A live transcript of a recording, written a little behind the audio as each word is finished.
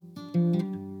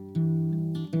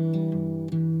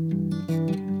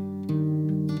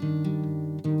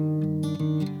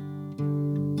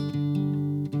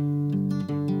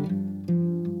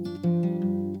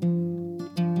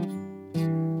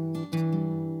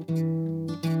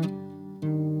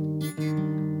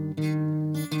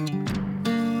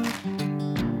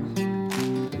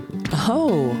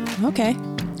Oh, okay.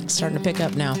 Starting to pick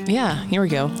up now. Yeah, here we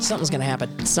go. Something's going to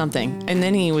happen. Something. And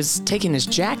then he was taking his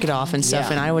jacket off and stuff,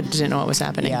 Yeah. and I didn't know what was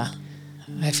happening. Yeah.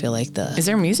 I feel like Is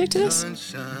there music to this?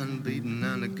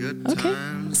 Okay.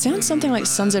 Sounds something like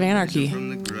Sons of Anarchy.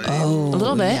 Oh. A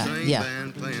little bit. Yeah.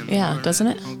 Yeah, doesn't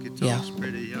it? Yeah.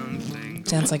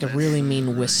 Sounds like a really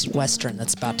mean Western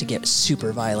that's about to get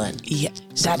super violent. Yeah.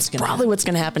 That's probably what's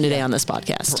going to happen today on this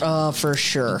podcast. For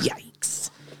sure. Yikes.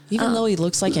 Even though he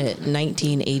looks like a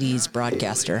 1980s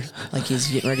broadcaster, like he's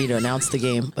getting ready to announce the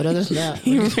game. But other than that,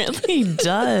 He really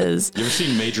does. You ever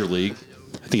seen Major League?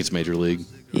 I think it's Major League.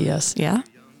 yes. Yeah?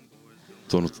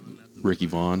 The one with Ricky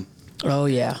Vaughn, Oh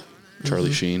yeah.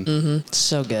 Charlie Sheen.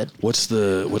 So good. What's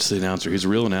the announcer? He's a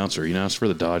real announcer. He announced for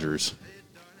the Dodgers.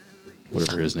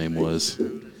 Whatever his name was.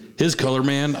 His color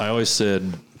man, I always said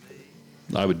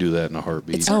I would do that in a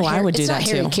heartbeat. Oh, I would do It's that not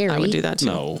Harry too. Carey. I would do that too.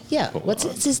 No. Yeah. Hold What's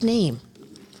on. his name?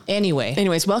 Anyway.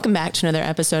 Anyways, welcome back to another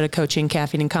episode of Coaching,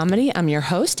 Caffeine, and Comedy. I'm your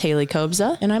host, Haley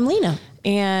Kobza, And I'm Lena.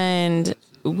 and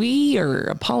we are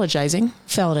apologizing.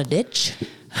 Fell in a ditch.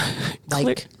 Like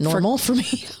Clear- normal for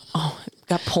me.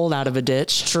 Got pulled out of a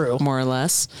ditch. True. More or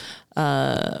less.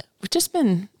 We've just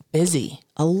been busy.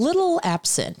 A little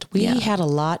absent. We Yeah. had a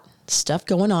lot of stuff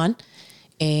going on.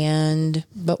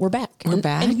 But we're back. We're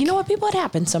back. And you know what, people, it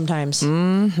happens sometimes.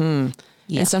 And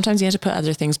sometimes you have to put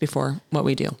other things before what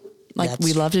we do. Like, That's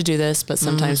we love to do this, but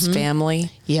sometimes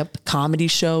family, Yep. comedy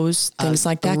shows, things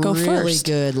like that go really first.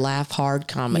 good laugh hard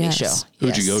comedy Yes. show.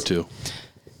 Who'd you Yes. go to?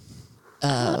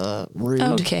 Rude.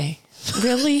 Okay.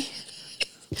 Really?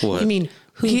 What? I mean,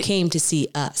 who He- came to see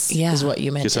us Yeah. is what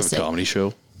you meant just to have say. a comedy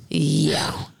show?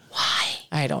 Yeah. Why?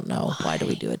 I don't know. Why do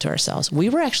we do it to ourselves? We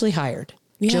were actually hired.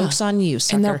 Yeah. Joke's on you,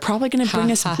 sucker. And they're probably going to bring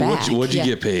Ha, us ha, back. ha. What'd you Yeah.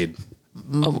 get paid?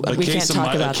 Oh, we can't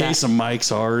talk about a case that. of Mike's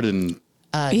Hard and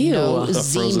Ew. No, A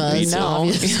frozen Zima's. pizza. No.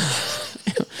 obviously.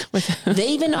 They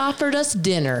even offered us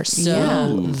dinner. So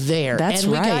Yeah. there. That's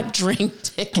and we right. got drink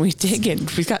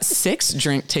tickets. We got 6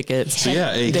 drink tickets. so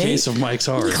yeah, a They case of Mike's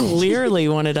Hard. Clearly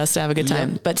wanted us to have a good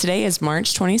time. But today is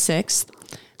March 26th.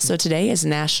 So today is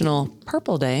National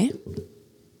Purple Day.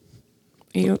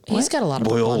 He's got a lot of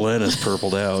Boy, purple old on. Lena's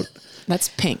purpled out. That's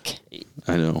pink.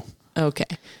 I know. Okay.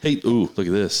 Hey, ooh, look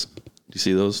at this. Do you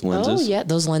see those lenses? Oh, yeah.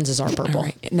 Those lenses are purple. All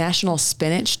right. National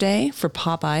Spinach Day for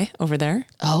Popeye over there.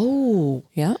 Oh.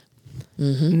 Yeah.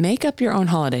 Make up your own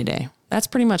holiday day. That's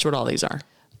pretty much what all these are.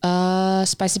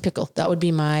 Spicy pickle. That would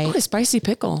be my... Oh, a spicy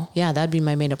pickle. Yeah, that'd be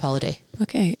my made up holiday.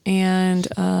 Okay. And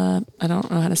I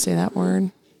don't know how to say that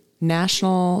word.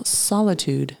 National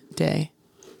Solitude Day.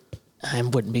 I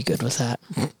wouldn't be good with that.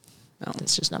 No.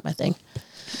 It's just not my thing.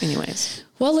 Anyways.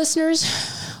 Well, listeners,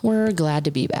 we're glad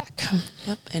to be back.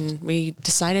 Yep. And we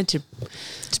decided to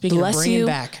Speaking of bless bringing you,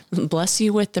 back. bless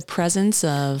you with the presence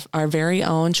of our very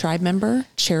own tribe member,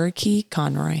 Cherokee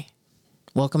Conroy.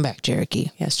 Welcome back, Cherokee.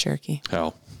 Yes, Cherokee.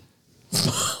 How?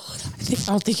 I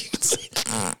don't think you can say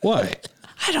that. Why?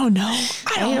 I don't know.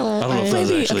 I don't know if that was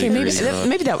Maybe, actually okay, maybe, crazy or not.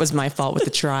 maybe that was my fault with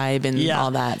the tribe and Yeah.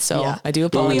 all that. So Yeah. I do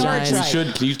But we are a apologize.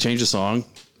 tribe. Can you change the song?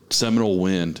 Seminole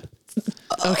Wind.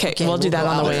 Okay, we'll do that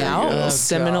on the way There you out. go.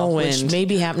 Seminole Which Wind. may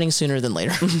be happening sooner than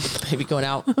later. Maybe going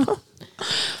out.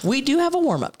 We do have a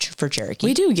warm up for Cherokee.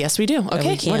 We do. Yes, we do. And we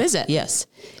Okay, can't- what is it? Yes.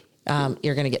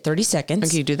 You're going to get 30 seconds.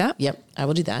 Okay, you do that? Yep, I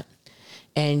will do that.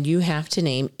 And you have to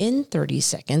name in 30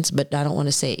 seconds, but I don't want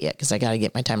to say it yet because I got to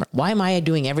get my timer. Why am I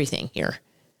doing everything here?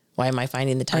 Why am I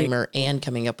finding the timer and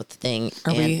coming up with the thing?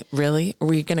 Are we really? Are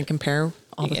we going to compare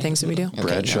all the things that we do?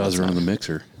 Bradshaw's running the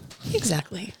mixer.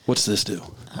 Exactly. What's this do?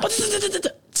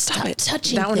 Stop it.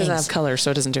 touching That one doesn't things. have color,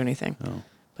 so it doesn't do anything. Oh.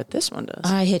 But this one does.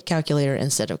 I hit calculator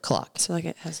instead of clock. So like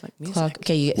it has like music. Clock.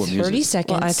 Okay, you get What 30 music?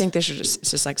 seconds. Well, I think they should it's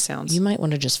just like sounds. you might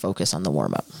want to just focus on the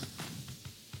warm up.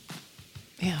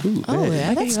 Yeah. Oh,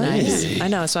 yeah, that's nice. I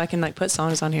know. So I can like put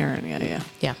songs on here and yeah.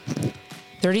 Yeah.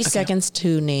 30 seconds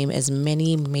to name as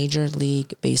many Major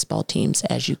League Baseball teams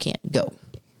as you can. Go.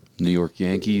 New York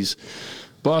Yankees,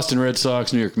 Boston Red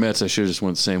Sox, New York Mets. I should have just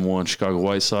went the same one. Chicago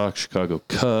White Sox, Chicago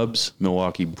Cubs,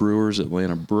 Milwaukee Brewers,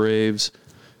 Atlanta Braves,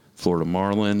 Florida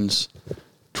Marlins,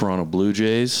 Toronto Blue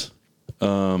Jays.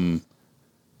 9.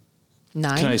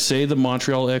 Can I say the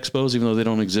Montreal Expos, even though they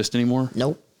don't exist anymore?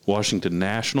 Nope. Washington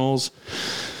Nationals,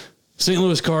 St.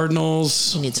 Louis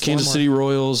Cardinals, He needs 4 Kansas more. City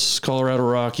Royals, Colorado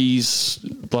Rockies,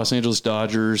 Los Angeles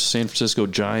Dodgers, San Francisco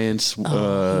Giants,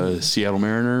 Seattle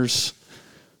Mariners.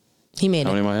 He made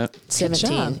How it. many am I at? 17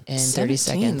 job. in 30 17.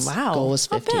 seconds. Wow. Goal was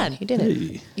Not 15. bad. He did it.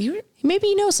 Hey. You Maybe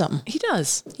he knows something. he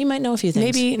does. He might know a few things.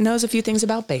 Maybe knows a few things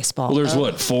about baseball. Well, there's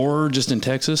what, 4 just in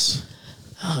Texas?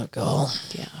 Oh, goal.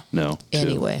 Yeah. No. 2.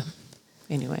 Anyway.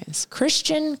 Anyways.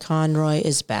 Christian Conroy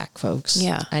is back, folks.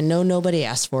 Yeah. I know nobody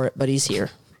asked for it, but he's here.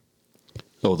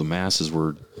 Oh, the masses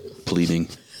were pleading.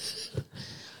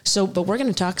 So, but we're going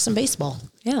to talk some baseball.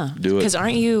 Yeah. Do it. Because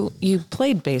aren't you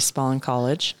played baseball in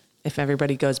college? If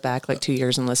everybody goes back like 2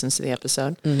 years and listens to the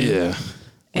episode. Yeah.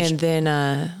 And then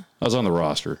I was on the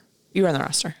roster. you were on the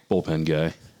roster. Bullpen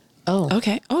guy. Oh,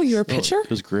 Okay. Oh, you were a pitcher? It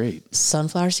was great.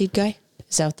 sunflower seed guy?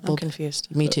 Is that what the I'm bull? confused.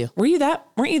 Me too. Weren't you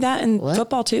that in What?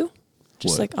 football too?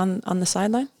 Just What? like on the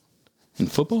sideline? In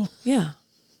football? Yeah.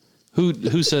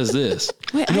 Who says this?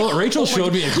 Wait, you know I- what? Rachel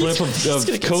showed me a clip of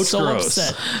Coach Gross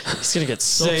He's going to get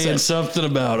so saying something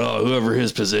about whoever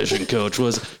his position coach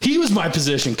was. He was my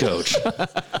position coach.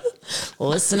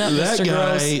 Listen up, That Mr.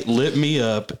 guy Gross. lit me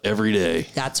up every day.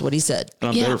 That's what he said. And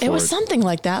I'm Yeah, better for it was something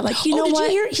like that. Like, you know did what? you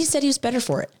hear? He said he was better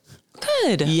for it.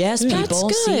 Good. Yes, That's people.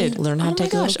 See, good. learn how to oh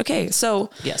take a my little- gosh. Okay, so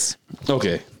Yes.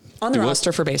 Okay. on the Do what?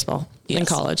 roster for baseball in Yes.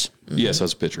 college, Yes, I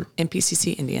was a pitcher.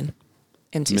 MPCC Indian,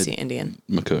 MCC Indian,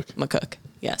 McCook. McCook.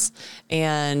 Yes,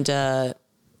 and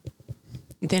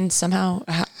then somehow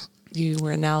you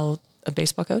were now a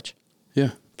baseball coach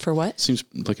Yeah. for what? Seems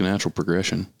like a natural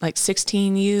progression. Like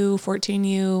 16U,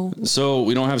 14U. So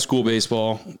we don't have school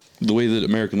baseball. The way that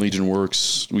American Legion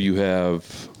works, you have,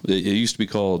 it used to be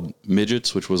called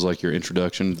midgets, which was like your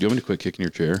introduction. Do you want me to quit kicking your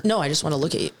chair? No, I just want to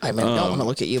look at you. I mean, I don't want to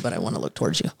look at you, but I want to look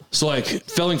towards you. So like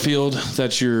Felling Field,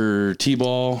 that's your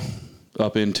T-ball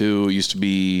up into, it used to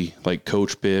be like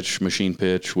coach pitch, machine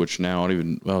pitch, which now I don't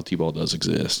even, well, T-ball does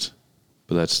exist,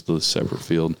 but that's the separate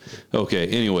field. Okay.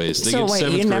 Anyways, they So get wait,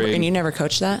 seventh you never grade. and you never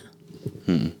coached that?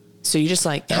 So you just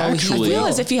like I feel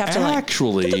as if you have to like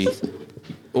Actually,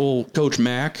 old Coach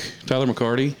Mack, Tyler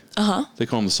McCarty. They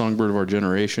call him the songbird of our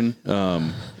generation.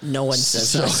 No one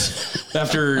says that.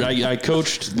 After I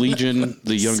coached Legion,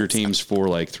 the younger teams for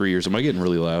like 3 years. Am I getting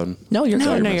really loud? No, you're no,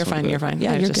 good. no, messing you're with fine. that. You're fine.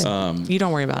 Yeah, I you're just, good. You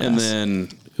don't worry about And us. then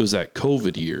it was that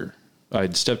COVID year.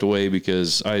 I'd stepped away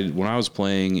because when I was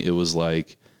playing, it was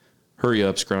like, hurry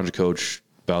up, scrounge a coach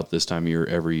about this time of year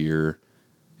every year.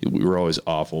 We were always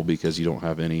awful because you don't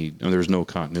have there's no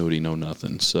continuity, no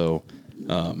nothing. So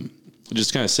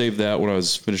just kind of saved that when I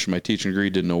was finishing my teaching degree,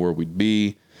 didn't know where we'd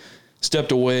be.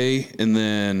 Stepped away and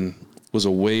then was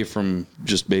away from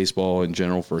just baseball in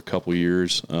general for a couple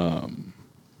years. I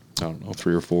don't know,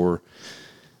 3 or 4.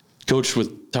 Coached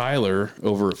with Tyler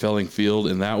over at Felling Field,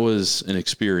 and that was an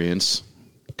experience.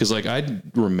 Because like I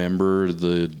remember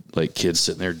the like kids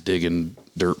sitting there digging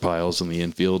dirt piles in the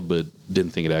infield, but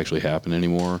didn't think it actually happened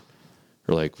anymore.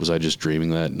 Or like, was I just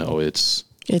dreaming that? No, it's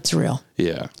real.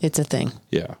 yeah, It's a thing.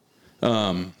 yeah.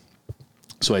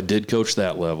 So I did coach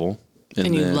that level,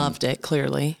 and you then loved it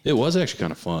clearly. it was actually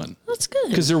kind of fun. That's good.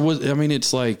 Because there was, I mean,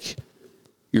 it's like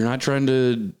you're not trying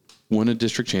to win a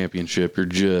district championship. You're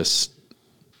just,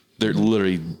 they're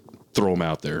literally throw them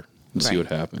out there and see Right.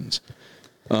 what happens.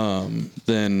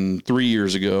 Then 3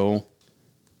 years ago,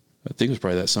 I think it was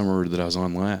probably that summer that I was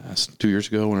on last, 2 years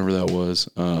ago, whenever that was,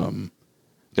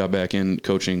 got back in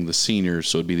coaching the seniors.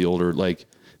 So it'd be the older, like,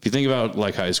 if you think about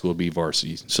like high school, it'd be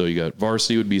varsity. So you got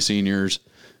varsity would be seniors,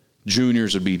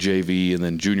 juniors would be JV, and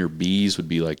then junior Bs would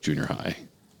be like junior high,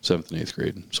 7th and 8th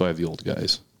grade. So I have the old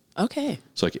guys. Okay.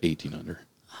 It's like 18 under.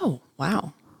 Oh,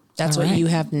 wow. That's All what right. you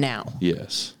have now.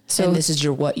 Yes. So and this is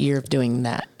your what year of doing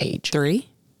that age? 3?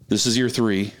 This is year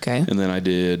 3. Okay. And then I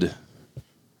did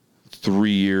 3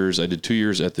 years. I did 2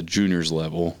 years at the juniors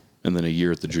level and then a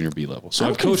year at the junior B level. So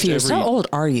I'm I've coached confused. every How old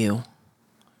are you?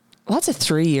 Lots of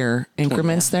 3-year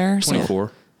increments there. So,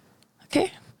 24.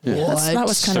 okay. Yeah. That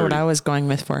was kind of what 30. I was going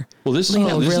with for. Well, this is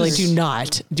Lena, this really is- do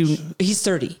not do. He's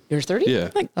 30. You're 30? Yeah.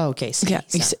 Okay. So Yeah,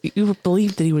 he's not- you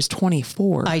believed that he was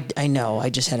 24. I know. I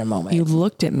just had a moment. You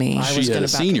looked at me. I She was had gonna a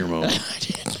back- senior moment.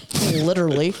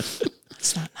 Literally.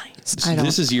 It's not nice. I don't.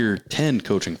 This is year 10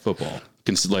 coaching football,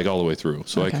 like all the way through.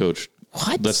 So Okay. I coached.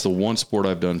 What? That's the one sport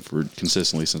I've done for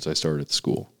consistently since I started at the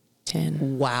school.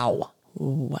 10. Wow.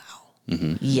 Wow.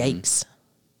 Yikes.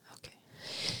 Okay.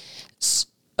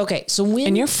 Okay. So when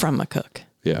And you're from McCook.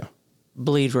 Yeah.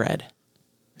 Bleed red.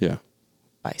 Yeah.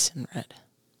 Bison red.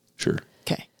 Sure.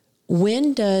 Okay.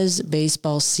 when does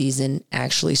baseball season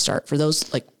actually start? For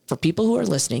those, like, for people who are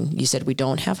listening, you said we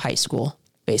don't have high school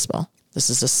baseball. This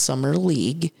is a summer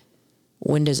league.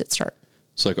 When does it start?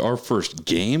 It's like our first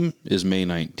game is May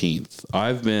 19th.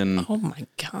 I've been, Oh my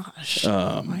gosh.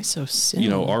 Why so soon? you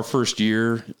know, our first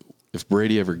year, if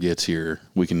Brady ever gets here,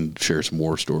 we can share some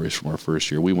more stories from our first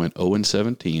year. We went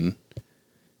 0-17.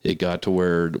 It got to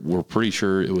where we're pretty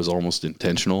sure it was almost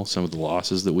intentional, some of the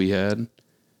losses that we had.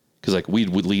 Because, like, we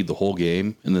would lead the whole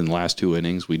game, and then the last 2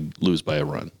 innings, we'd lose by a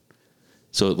run.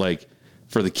 So, like,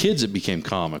 for the kids, it became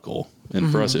comical.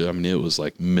 And for us, I mean, it was,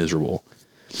 like, miserable.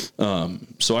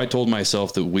 So I told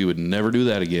myself that we would never do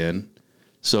that again.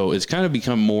 So it's kind of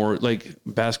become more like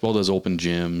basketball does open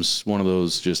gyms. One of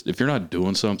those, just if you're not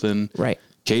doing something, Right.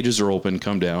 Cages are open,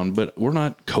 come down, but we're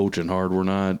not coaching hard. We're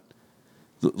not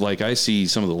like, I see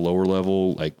some of the lower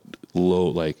level, like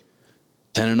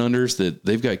 10 and unders that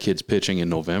they've got kids pitching in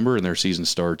November and their season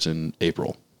starts in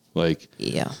April. Like,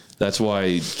 Yeah. that's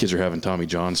why kids are having Tommy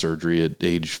John surgery at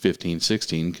age 15,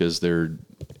 16, because your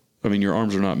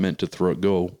arms are not meant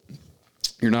to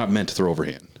you're not meant to throw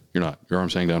overhand. You're not. Your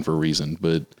arms hang down for a reason.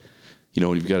 But,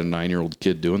 when you've got a 9-year-old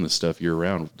kid doing this stuff year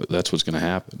round, that's what's going to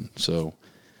happen. So,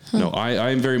 no, I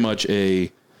am very much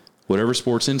whatever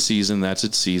sport's in season, that's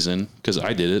its season. Because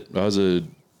I did it.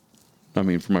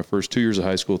 For my first 2 years of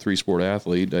high school, 3-sport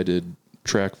athlete, I did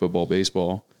track, football,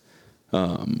 baseball.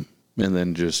 And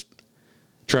then just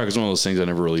track is one of those things I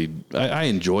never really, I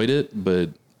enjoyed it, but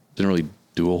didn't really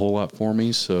do a whole lot for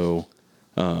me. So,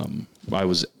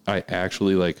 I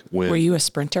actually Were you a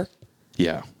sprinter?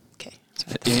 Yeah. Okay.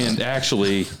 And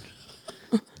actually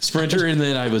sprinter. And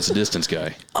then I was a distance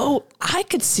guy. Oh, I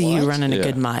could see you running a Yeah.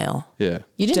 good mile. Yeah.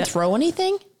 You didn't throw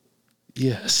anything?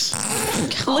 Yes.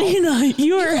 Lena,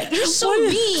 you're So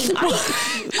mean.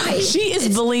 she is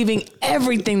believing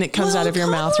everything that comes out of your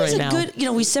mouth right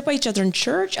now. We sit by each other in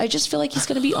church. I just feel like he's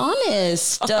going to be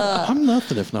honest. I'm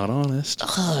nothing if not honest.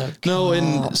 No,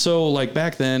 and so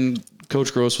back then,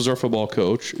 Coach Gross was our football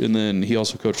coach, and then he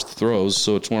also coached the throws.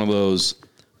 So it's one of those,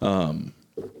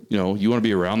 you want to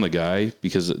be around the guy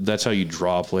because that's how you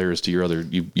draw players to your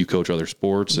you coach other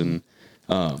sports. And,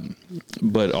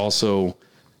 but also,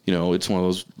 it's one of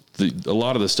those, a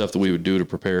lot of the stuff that we would do to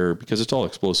prepare, because it's all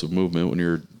explosive movement when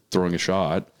you're throwing a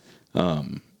shot.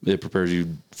 It prepares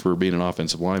you for being an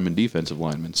offensive lineman, defensive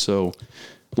lineman. So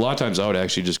a lot of times I would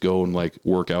actually just go and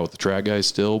work out with the track guys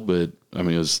still, but it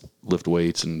was lift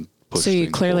weights and push. So you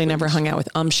things, clearly pull never things. hung out with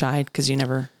Umshide because you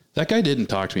never. That guy didn't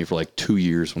talk to me for 2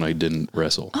 years when I didn't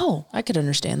wrestle. Oh, I could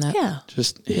understand that. Yeah.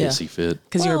 Just hissy fit.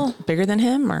 Because you're bigger than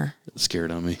him, or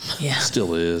Scared of me. Yeah.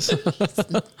 Still is.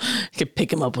 you could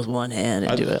pick him up with one hand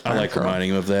and do it. I like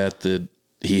reminding him of that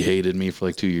he hated me for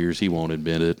 2 years. He won't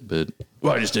admit it, but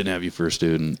I just didn't have you for a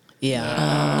student. Yeah.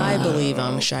 I believe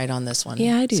I'm shied on this one.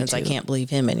 Yeah, I do Since I too. can't believe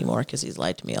him anymore because he's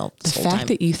lied to me all this The whole fact time.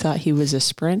 that you thought he was a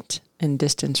sprint and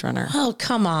distance runner. Oh,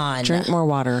 come on. Drink more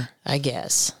water. I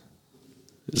guess.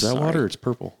 Is that water or it's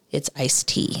purple? It's iced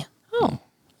tea. Oh,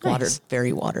 Watered, nice.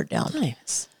 very watered down.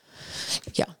 Nice.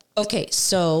 Yeah. Okay.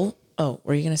 So,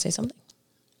 were you going to say something?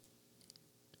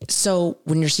 So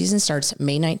when your season starts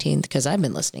May 19th, because I've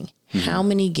been listening, how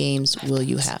many games will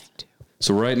you have?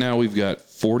 So right now we've got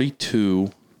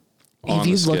 42 on Have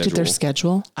you the looked at their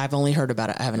schedule. schedule? I've only heard about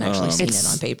it. I haven't actually seen it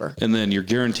on paper. And then you're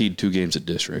guaranteed 2 games at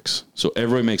districts. So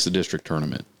everybody makes the district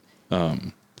tournament.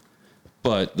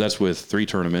 But that's with 3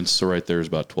 tournaments. So right there is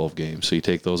about 12 games. So you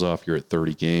take those off, you're at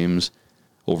 30 games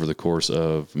over the course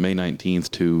of May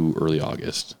 19th to early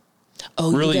August.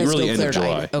 Oh, Really, you guys really go end clear of to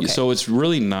July. Ida. Okay. So it's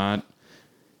really not,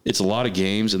 it's a lot of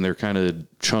games and they're kind of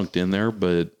chunked in there,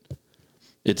 but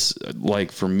it's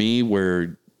for me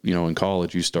where, in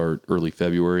college you start early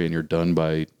February and you're done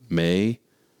by May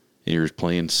and you're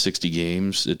playing 60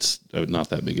 games. It's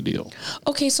not that big a deal.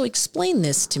 Okay, so explain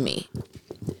this to me.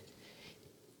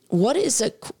 What is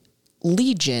a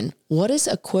Legion? What is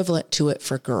equivalent to it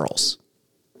for girls?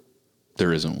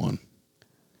 There isn't one.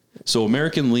 So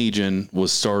American Legion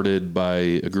was started by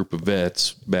a group of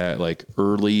vets back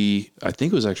early, I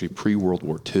think it was actually pre-World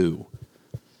War II.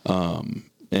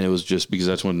 And it was just because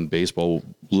that's when baseball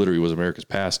literally was America's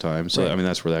pastime. So, Right.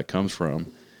 that's where that comes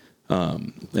from.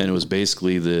 And it was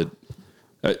basically that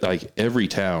every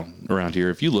town around here,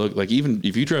 if you look, even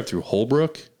if you drive through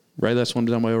Holbrook, right? That's one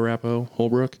down by Arapahoe,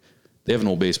 Holbrook. They have an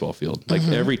old baseball field.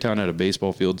 Every town had a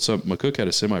baseball field. McCook had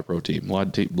a semi-pro team. A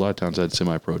lot of towns had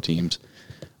semi-pro teams.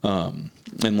 And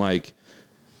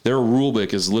their rule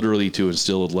book is literally to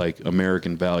instill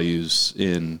American values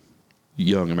in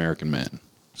young American men.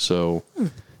 So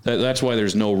that's why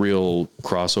there's no real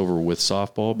crossover with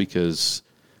softball because,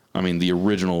 the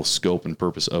original scope and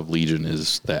purpose of Legion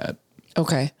is that.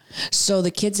 Okay. So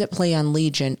the kids that play on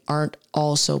Legion aren't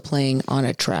also playing on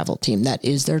a travel team. That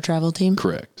is their travel team?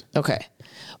 Correct. Okay.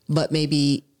 But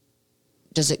maybe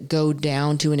does it go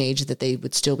down to an age that they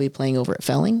would still be playing over at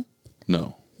Felling?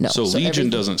 No. No. So So Legion everything-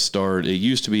 doesn't start. It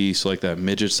used to be that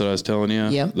midgets that I was telling you.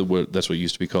 Yeah. That's what it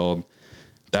used to be called.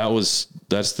 That's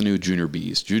the new Junior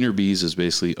Bees. Junior Bees is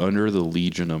basically under the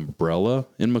Legion umbrella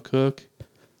in McCook,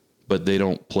 but they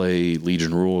don't play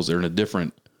Legion rules. They're in a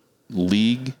different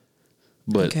league,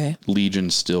 but Okay. Legion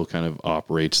still kind of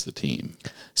operates the team.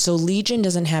 So Legion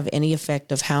doesn't have any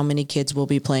effect of how many kids will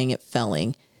be playing at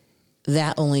Felling.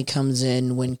 that only comes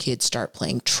in when kids start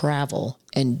playing travel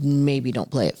and maybe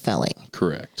don't play at Felling.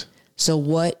 Correct. So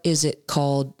what is it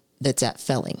called that's at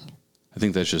Felling? I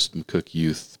think that's just McCook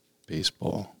Youth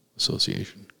Baseball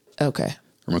Association Okay.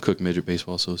 or McCook Midget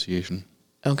Baseball Association,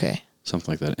 Okay.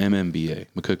 something like that. MMBA,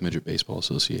 McCook Midget Baseball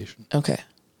Association. Okay.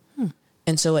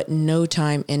 And so at no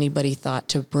time anybody thought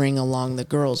to bring along the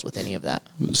girls with any of that.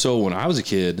 So when I was a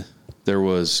kid, there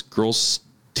was girls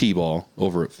T-ball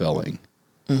over at Felling.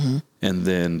 And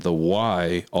then the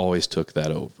Y always took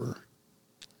that over.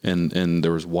 And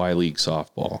there was Y League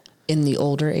softball. In the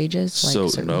older ages?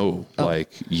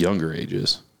 Like younger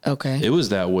ages. Okay. It was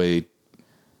that way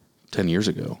 10 years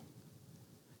ago.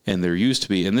 And there used to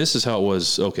be, and this is how it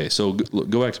was. Okay, so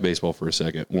go back to baseball for a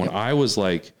second. When I was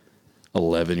like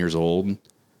 11 years old,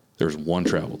 there was one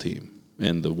travel team.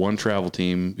 And the one travel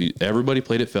team, everybody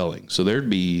played at Felling. So there'd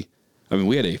be,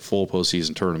 we had a full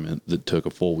postseason tournament that took a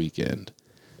full weekend.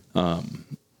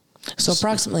 So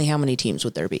approximately how many teams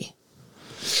would there be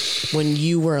when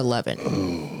you were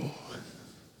 11?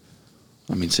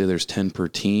 Say there's 10 per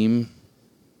team,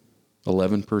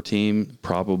 11 per team,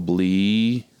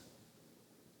 probably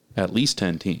at least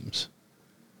 10 teams.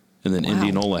 And then Wow.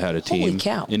 Indianola had a team. Holy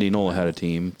cow. Indianola had a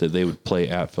team that they would play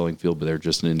at Felling Field, but they're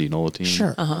just an Indianola team.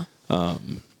 Sure.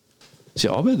 See,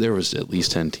 I'll bet there was at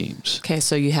least 10 teams. Okay,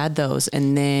 so you had those,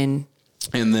 and then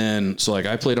So like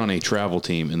I played on a travel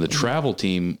team, and the travel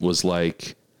team was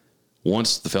like,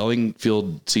 once the Felling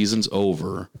Field season's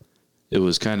over, it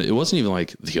wasn't even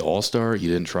like the All-Star. You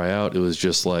didn't try out. It was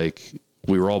just like,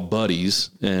 we were all buddies,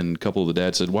 and a couple of the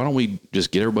dads said, why don't we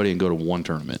just get everybody and go to one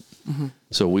tournament?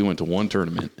 So we went to one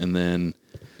tournament, and then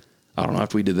I don't know,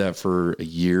 after we did that for a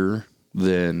year,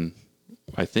 then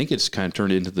I think it's kind of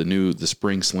turned into the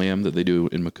spring slam that they do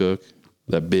in McCook,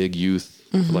 that big youth,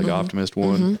 like Optimist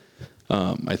one.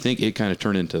 I think it kind of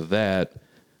turned into that,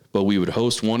 but we would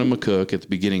host one in McCook at the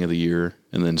beginning of the year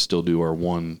and then still do our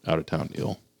one out of town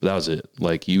deal. But that was it.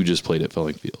 Like, you just played at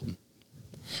Felling Field.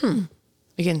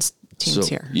 against teams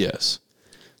here. Yes.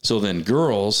 So then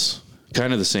girls,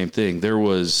 kind of the same thing. There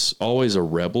was always a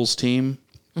Rebels team.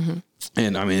 And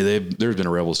there's been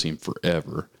a Rebels team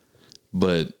forever,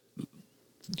 but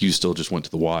you still just went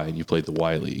to the Y and you played the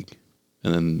Y League.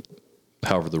 And then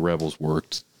however the Rebels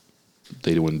worked,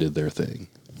 they went and did their thing.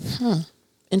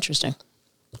 Interesting.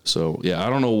 So, yeah, I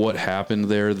don't know what happened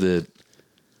there that,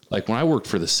 like, when I worked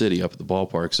for the city up at the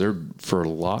ballparks, there for a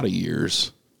lot of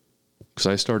years, because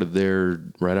I started there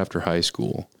right after high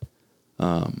school.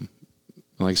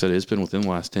 Like I said, it's been within the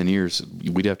last 10 years.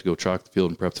 We'd have to go chalk the field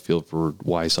and prep the field for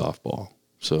Y softball.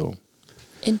 So,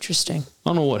 Interesting. I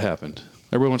don't know what happened.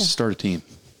 Everybody wants to start a team,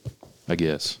 I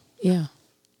guess. Yeah.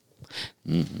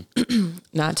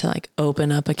 Not to like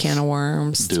open up a can of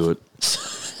worms. Do it.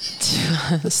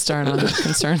 To start on the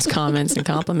concerns, comments, and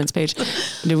compliments page.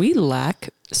 Do we lack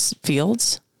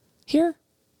fields here?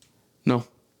 No.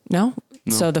 No?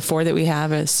 So the 4 that we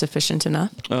have is sufficient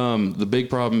enough? The big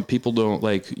problem, people don't,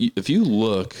 like, if you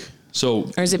look,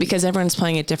 so. Or is it because everyone's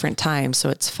playing at different times, so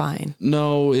it's fine?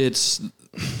 No, it's,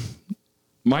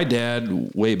 my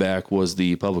dad way back was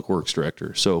the public works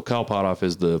director. So Kyle Potoff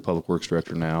is the public works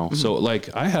director now. So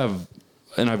like I've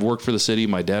worked for the city.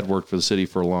 My dad worked for the city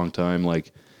for a long time.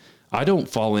 Like, I don't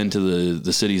fall into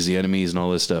the city's the enemies and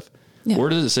all this stuff. Yeah. Where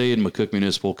does it say in McCook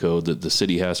Municipal Code that the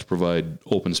city has to provide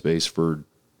open space for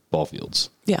ball fields?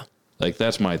 Yeah. Like,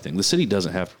 that's my thing. The city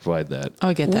doesn't have to provide that.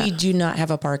 I get that. We do not have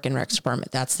a park and recs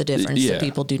department. That's the difference Yeah. that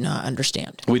people do not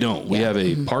understand. We don't. We have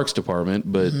a parks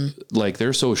department, but like,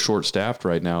 they're so short staffed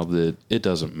right now that it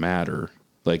doesn't matter.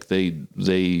 Like, they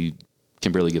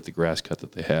can barely get the grass cut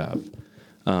that they have.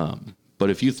 But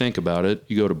if you think about it,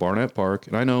 you go to Barnett Park,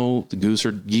 and I know the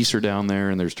geese are down there,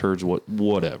 and there's turds,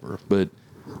 whatever. But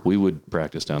we would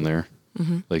practice down there,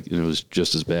 like, it was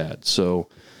just as bad. So,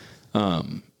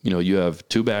 you have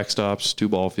 2 backstops, 2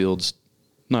 ball fields,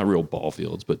 not real ball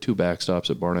fields, but 2 backstops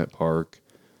at Barnett Park.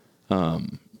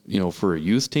 For a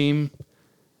youth team,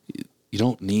 you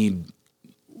don't need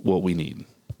what we need.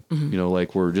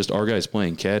 Like, our guys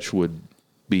playing catch would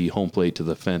be home plate to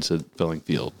the fence at Felling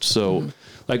Field. So,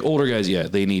 like, older guys, yeah,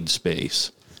 they need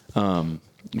space.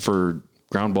 For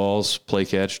ground balls, play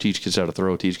catch, teach kids how to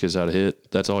throw, teach kids how to hit,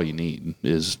 that's all you need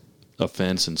is a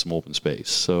fence and some open space.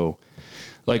 So,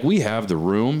 like, we have the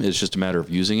room. It's just a matter of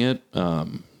using it.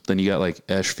 Then you got, like,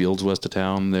 Esch Fields west of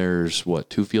town. There's,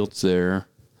 2 fields there.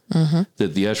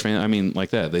 The Esch fan, like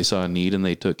that. They saw a need and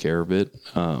they took care of it.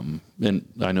 And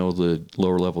I know the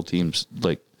lower level teams,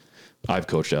 like, I've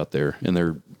coached out there, and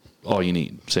they're all you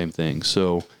need. Same thing.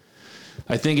 So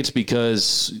I think it's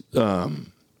because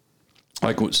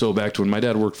So back to when my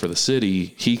dad worked for the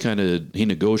city, he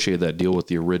negotiated that deal with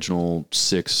the original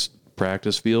 6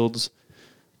 practice fields.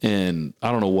 And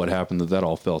I don't know what happened that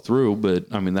all fell through, but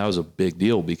I mean, that was a big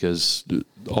deal because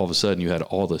all of a sudden you had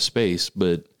all the space.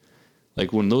 But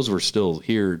like when those were still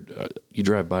here, you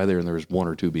drive by there and there was 1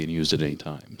 or 2 being used at any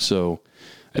time. So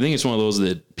I think it's one of those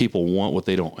that people want what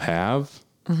they don't have,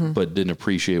 but didn't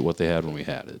appreciate what they had when we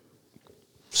had it.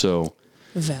 So,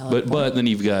 but then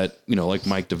you've got, like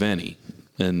Mike DeVenny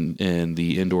and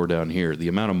the indoor down here, the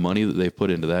amount of money that they put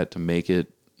into that to make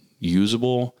it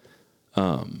usable,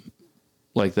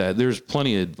 like that, there's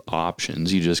plenty of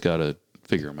options. You just got to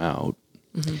figure them out.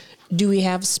 Do we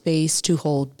have space to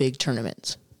hold big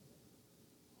tournaments?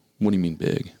 What do you mean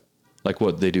big? Like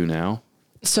what they do now?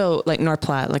 So like North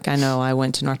Platte, like I know I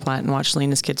went to North Platte and watched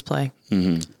Lena's kids play.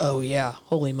 Mm-hmm. Oh yeah.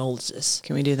 Holy Moses.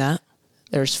 Can we do that?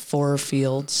 There's 4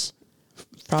 fields.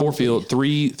 Probably. 4 field,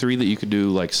 three that you could do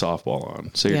like softball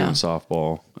on. Say you're doing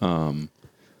softball.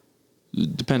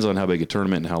 Depends on how big a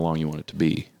tournament and how long you want it to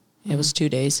be. It was 2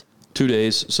 days. 2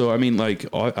 days. So, I mean, like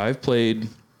I've played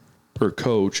or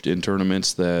coached in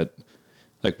tournaments that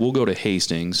like we'll go to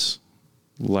Hastings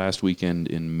last weekend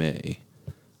in May.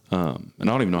 And I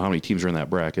don't even know how many teams are in that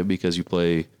bracket because you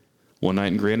play one night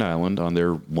in Grand Island on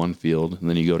their one field. And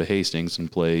then you go to Hastings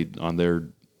and play on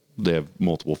they have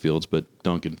multiple fields, but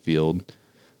Duncan Field.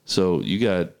 So you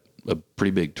got a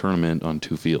pretty big tournament on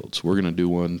 2 fields. We're going to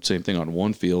do same thing on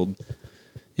 1 field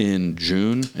in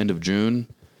June, end of June.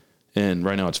 And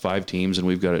right now it's 5 teams and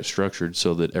we've got it structured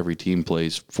so that every team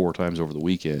plays 4 times over the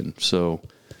weekend. So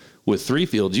with 3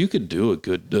 fields, you could do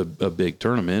a big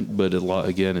tournament, but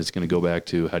again, it's going to go back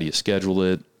to how do you schedule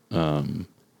it?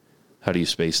 How do you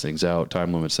space things out?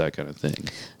 Time limits, that kind of thing.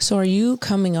 So are you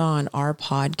coming on our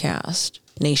podcast?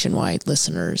 Nationwide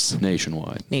listeners.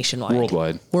 Nationwide.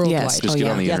 Worldwide. Yes. Just get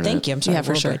on the internet. Thank you. I'm sorry. Yeah,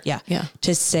 for sure. Yeah.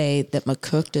 To say that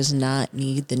McCook does not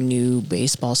need the new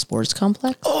baseball sports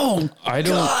complex. Oh, I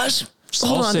don't. gosh.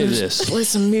 I'll say this. Play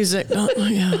some music. It's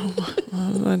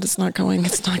not going.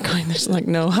 It's not going. There's like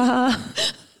no.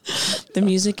 The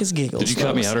music is giggles. Did you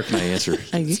cut me out or can I answer?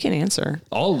 You can answer.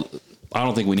 I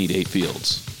don't think we need 8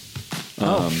 fields.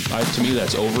 To me,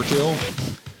 that's overkill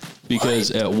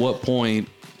because at what point,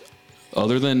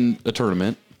 other than a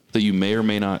tournament that you may or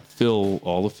may not fill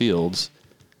all the fields,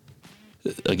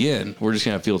 again, we're just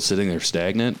going to have fields sitting there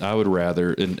stagnant. I would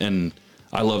rather, and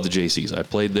I love the JCs. I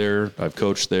played there. I've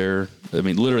coached there. I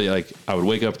mean, literally, like I would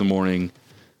wake up in the morning,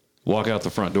 walk out the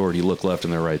front door, and you look left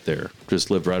and they're right there.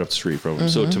 Just lived right up the street from them.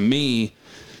 So to me,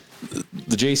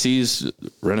 the JCs,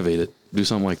 renovate it. Do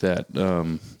something like that.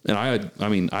 And I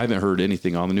mean, I haven't heard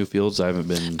anything on the new fields. I haven't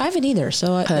either.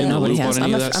 So nobody has.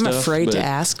 I'm stuff, afraid to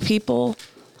ask people.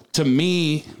 To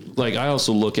me, like I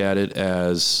also look at it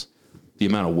as the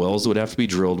amount of wells that would have to be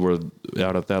drilled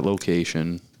out at that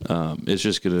location. It's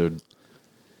just going to,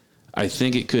 I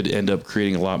think it could end up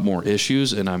creating a lot more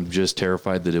issues. And I'm just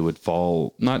terrified that it would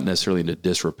fall, not necessarily into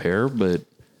disrepair, but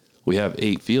we have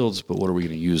 8 fields, but what are we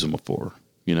going to use them for?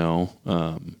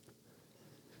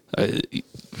 Okay.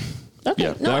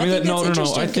 Yeah. No, I mean, no.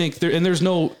 I think there's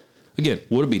no, again,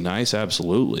 would it be nice?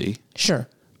 Absolutely. Sure.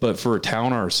 But for a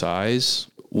town our size,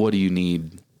 what do you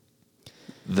need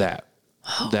that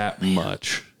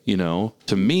much?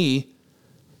 To me,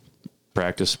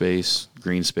 practice space,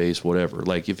 green space, whatever.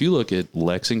 Like if you look at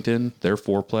Lexington, their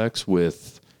fourplex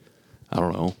with,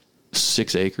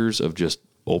 6 acres of just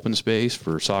open space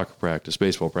for soccer practice,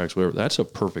 baseball practice, whatever. That's a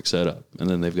perfect setup. And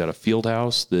then they've got a field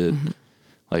house that,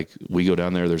 like we go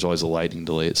down there, there's always a lighting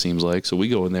delay, it seems like. So we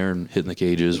go in there and hit in the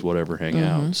cages, whatever, hang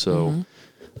out. So,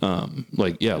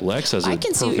 Lex has a I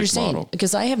can see what you're saying model.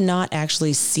 because I have not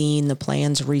actually seen the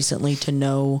plans recently to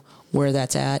know where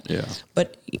that's at. Yeah.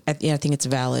 But I think it's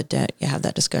valid to have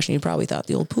that discussion. You probably thought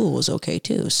the old pool was okay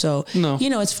too. So, No.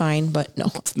 It's fine, but no.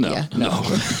 No.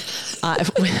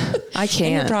 I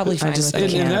can't. you're probably fine with And,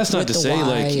 that. and that's not With to the say,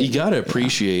 why like, you and- got to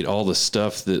appreciate all the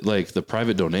stuff that, like, the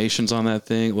private donations on that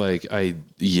thing. Like,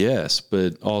 yes,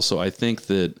 but also I think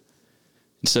that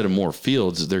instead of more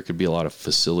fields, there could be a lot of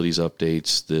facilities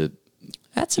updates that,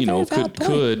 That's a very valid point.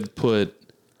 could put,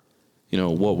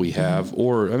 what we have,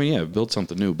 or, build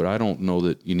something new, but I don't know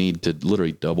that you need to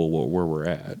literally double where we're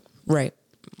at. Right.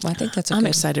 Well, I think that's I'm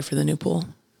excited for the new pool.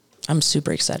 I'm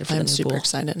super excited for the I'm new super pool.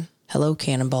 excited. Hello,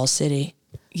 Cannonball City.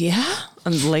 Yeah.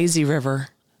 On Lazy River.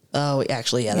 Oh,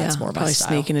 actually, that's more my probably style.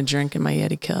 sneaking a drink in my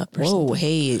Yeti cup. Or Whoa,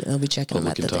 hey, I'll be checking them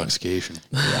at Public the thing. intoxication.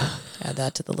 Yeah, add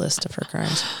that to the list of her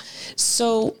crimes.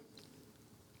 So,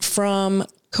 from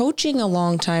coaching a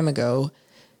long time ago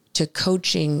to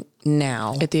coaching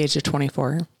now, at the age of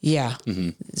 24. yeah,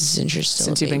 since you're still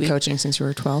Since a you've been baby. coaching since you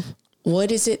were 12.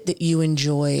 What is it that you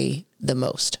enjoy the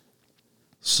most?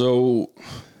 So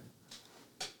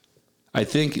I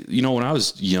think, when I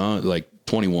was young, like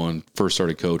 21, first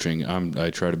started coaching, I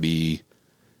try to be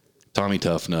Tommy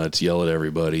Tough Nuts, yell at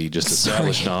everybody, just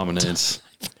establish dominance.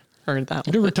 Heard that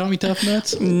You one. ever Tommy Tough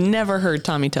Nuts? Never heard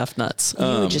Tommy Tough Nuts.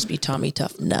 You would just be Tommy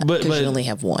Tough Nut but- because you only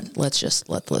have one. Let's just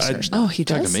let listeners know. Oh, he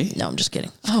Talking does? to me? No, I'm just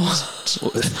kidding.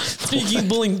 You keep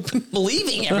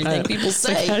believing everything people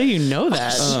say. How do you know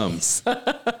that?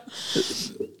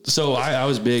 So I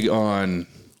was big on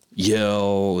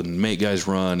yell and make guys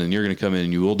run, and you're going to come in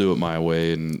and you will do it my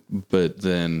way. But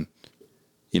then,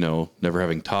 never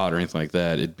having taught or anything like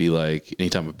that, it'd be like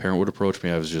anytime a parent would approach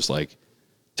me, I was just like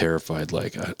terrified.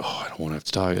 Like, I don't want to have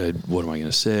to talk. What am I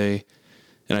going to say?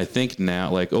 And I think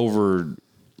now, like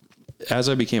as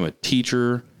I became a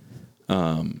teacher,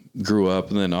 grew up,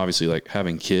 and then obviously like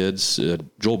having kids,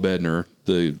 Joel Bednar,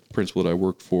 the principal that I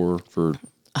worked for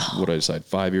what I decided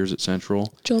 5 years at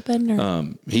Central. Joel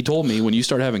Bednar. He told me when you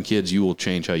start having kids, you will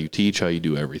change how you teach, how you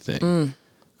do everything.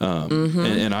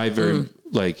 And I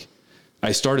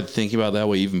I started thinking about that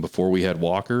way even before we had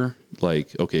Walker.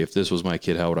 Like, okay, if this was my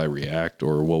kid, how would I react,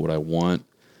 or what would I want?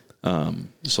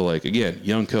 So like, again,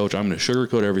 young coach, I'm going to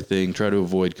sugarcoat everything, try to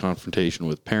avoid confrontation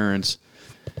with parents.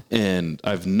 And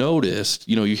I've noticed,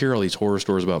 you hear all these horror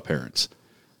stories about parents.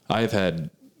 I've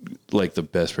had like the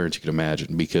best parents you could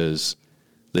imagine, because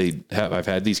I've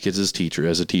had these kids as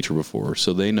a teacher before.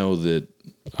 So they know that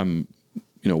I'm,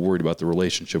 worried about the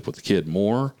relationship with the kid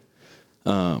more.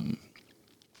 When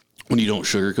you don't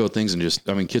sugarcoat things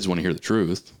and kids want to hear the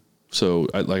truth. So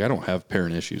I don't have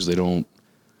parent issues. I don't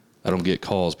get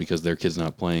calls because their kid's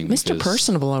not playing. Mr.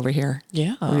 Personable over here.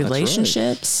 Yeah.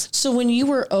 Relationships. So when you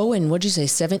were Owen, what'd you say,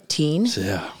 17?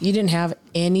 Yeah. You didn't have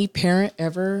any parent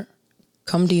ever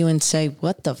come to you and say,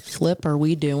 what the flip are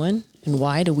we doing? And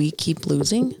why do we keep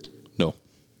losing? No.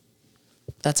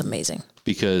 That's amazing.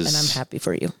 Because. And I'm happy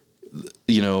for you.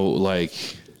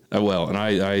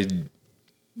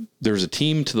 There's a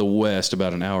team to the west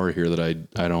about an hour here that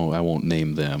I won't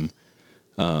name them.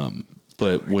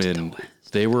 But when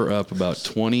they were up about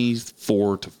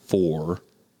 24-4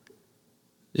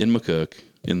 in McCook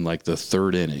in like the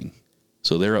third inning.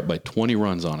 So they're up by 20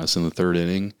 runs on us in the third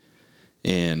inning,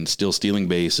 and still stealing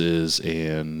bases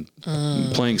and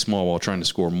playing small ball, trying to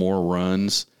score more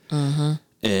runs.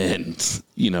 And,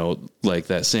 like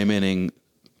that same inning,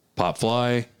 pop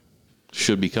fly,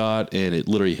 should be caught, and it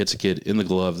literally hits a kid in the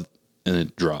glove and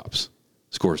it drops,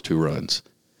 scores 2 runs.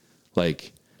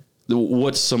 Like,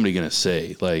 what's somebody going to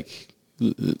say? Like,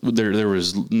 there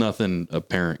was nothing a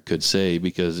parent could say,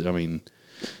 because,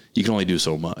 you can only do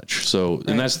so much. So, right.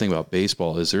 And that's the thing about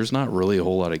baseball is there's not really a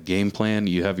whole lot of game plan.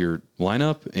 You have your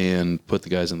lineup and put the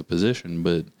guys in the position,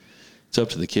 but it's up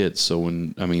to the kids. So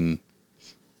you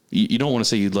don't want to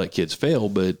say you'd let kids fail,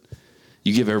 but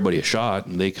you give everybody a shot,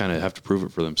 and they kind of have to prove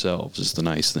it for themselves. It's the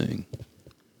nice thing.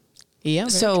 Yeah.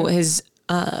 So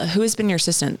who has been your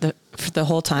assistant for the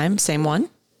whole time? Same one?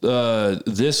 So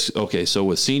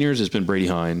with seniors, it's been Brady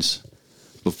Hines.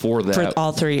 Before that, For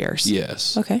all 3 years?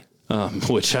 Yes. Okay.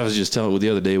 Which I was just telling the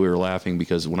other day, we were laughing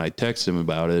because when I texted him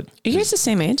about it. Are you guys the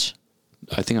same age?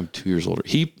 I think I'm 2 years older.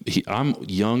 I'm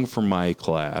young for my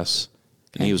class,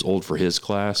 and he was old for his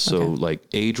class. So like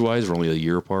age wise, we're only a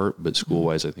year apart, but school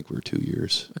wise, I think we were 2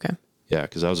 years. Okay. Yeah.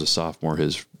 Cause I was a sophomore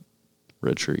his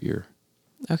redshirt year.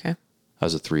 Okay. I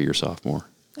was a 3-year sophomore.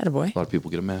 Attaboy. A lot of people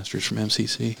get a master's from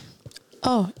MCC.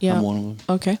 Oh, yeah. I'm one of them.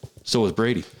 Okay. So was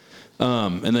Brady.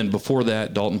 And then before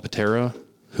that, Dalton Patera,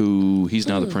 who he's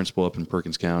now the principal up in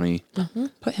Perkins County.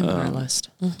 Put him on our list.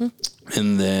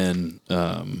 And then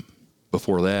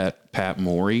before that, Pat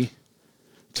Morey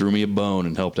threw me a bone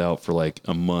and helped out for like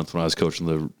a month when I was coaching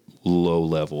the low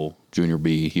level junior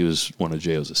B. He was one of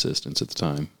J.O.'s assistants at the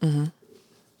time.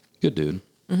 Good dude.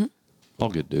 All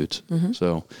good dudes.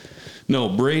 So, no,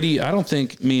 Brady, I don't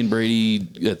think me and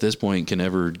Brady at this point can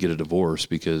ever get a divorce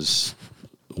because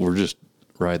we're just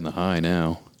riding the high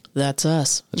now. That's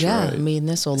us. That's Yeah. right. Me and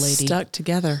this old lady. Stuck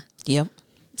together. Yep.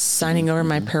 Signing over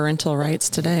my parental rights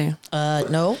today.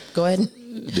 No, go ahead.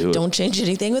 Do it. Don't change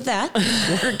anything with that.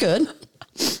 We're good.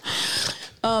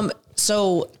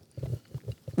 So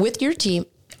with your team,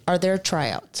 are there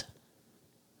tryouts?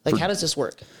 Like, how does this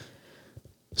work?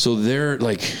 So they're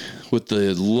like with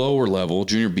the lower level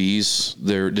junior Bs,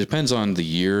 there depends on the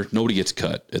year. Nobody gets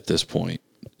cut at this point.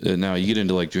 Now you get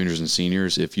into like juniors and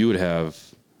seniors. If you would have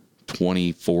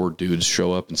 24 dudes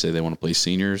show up and say they want to play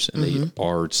seniors and they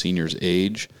are seniors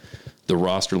age, the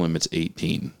roster limit's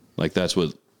 18. Like that's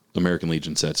what American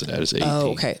Legion sets it at is 18.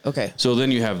 Oh, okay. Okay. So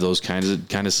then you have those kind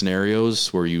of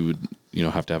scenarios where you would,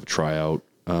 have to have a tryout.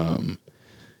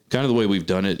 kind of the way we've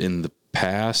done it in the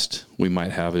past. We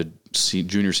might have a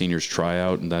junior seniors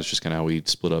tryout, and that's just kind of how we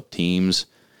split up teams.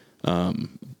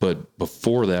 But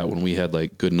before that, when we had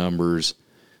like good numbers,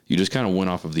 you just kind of went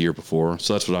off of the year before.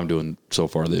 So that's what I'm doing so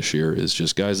far this year is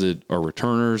just guys that are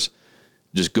returners,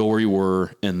 just go where you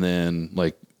were. And then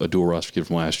like a dual roster kid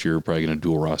from last year, probably going to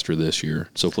dual roster this year.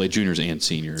 So play juniors and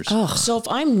seniors. Oh, so if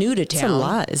I'm new to That's a town,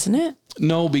 lot, isn't it?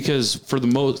 No, because for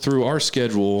the through our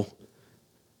schedule,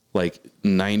 like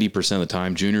 90% of the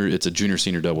time, it's a junior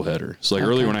senior doubleheader. So like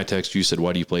earlier when I texted you, said,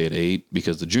 why do you play at 8?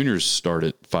 Because the juniors start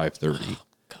at 5:30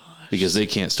 because they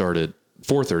can't start at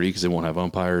 4:30 because they won't have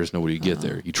umpires. Nobody to get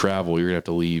there. You travel, you're gonna have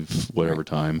to leave whatever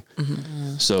time.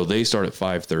 So they start at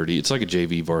 5:30. It's like a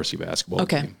JV varsity basketball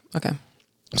Okay. game. Okay.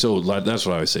 So that's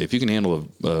what I would say. If you can handle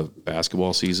a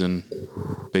basketball season,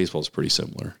 baseball's pretty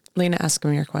similar. Lena, ask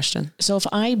me your question. so if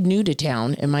I'm new to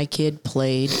town and my kid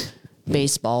played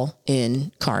baseball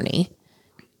in Kearney,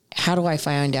 how do I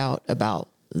find out about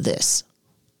this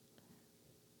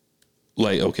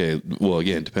Like, okay, well,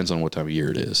 again, it depends on what time of year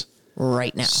it is.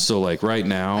 right now? So like right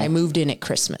now, I moved in at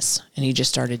Christmas and he just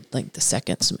started like the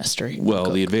second semester. well,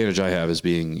 the advantage I have is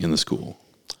being in the school.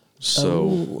 So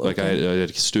like I had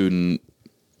a student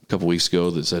a couple weeks ago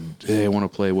that said, hey, I want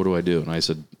to play. What do I do? And I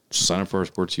said, sign up for our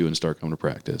Sports U and start coming to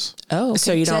practice. Oh, okay.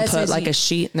 So you don't that put says like he- a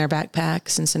sheet in their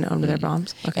backpacks and send it home to their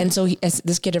moms? Okay. And so has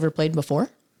this kid ever played before?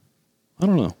 I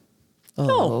don't know.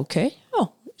 Oh, okay.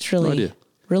 oh, It's really, idea.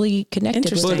 really connected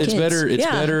with Interesting. the But it's kids. better. It's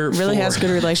yeah, better. really for, has good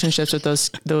relationships with those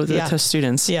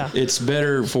students. Yeah. It's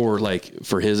better for like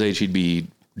for his age. He'd be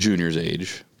junior's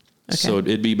age. So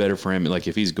it'd be better for him. Like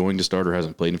if he's going to start or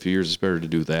hasn't played in a few years, it's better to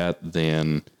do that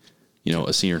than,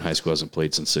 a senior in high school hasn't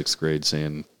played since 6th grade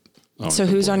saying. So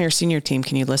who's on your senior team?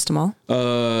 Can you list them all?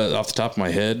 Off the top of my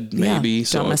head, Yeah, maybe.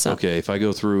 don't mess up. Okay, if I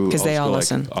go through, 'Cause they I'll all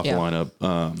just go, listen. off Yeah. the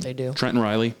lineup. They do. Trenton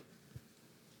Riley.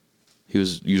 He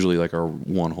was usually like our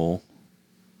one hole.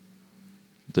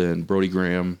 Then Brody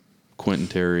Graham, Quentin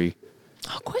Terry,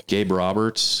 Oh, quick. Gabe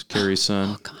Roberts, Carrie's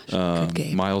son. Oh, gosh, good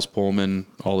Gabe. Miles Pullman,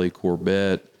 Ollie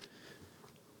Corbett.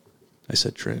 I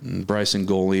said Trenton. Bryson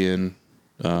Golian,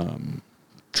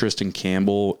 Tristan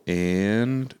Campbell,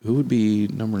 and who would be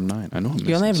number 9? I know I'm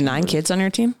You only have missing 9 somebody. kids on your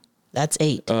team? That's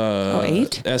 8.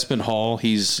 8? Espen Hall,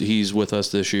 he's with us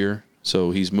this year,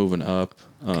 so he's moving up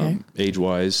Okay. age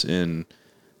wise. And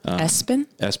Espen?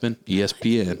 Espen,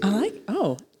 ESPN,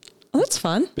 Oh, that's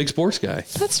fun. big sports guy.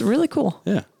 That's really cool.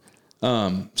 Yeah.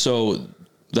 So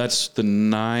that's the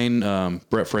 9.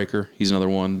 Brett Fraker, he's another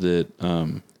one that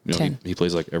he 10.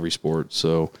 plays like every sport.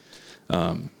 So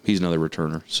he's another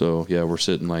returner. So yeah, we're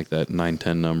sitting like that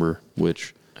 9-10 number,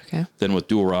 which. Okay. Then with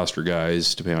dual roster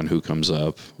guys, depending on who comes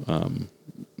up,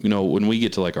 when we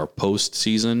get to like our post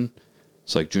season,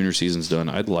 it's like junior season's done.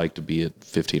 I'd like to be at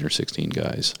 15 or 16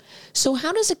 guys. So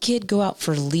how does a kid go out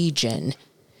for Legion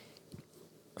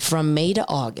from May to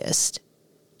August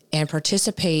and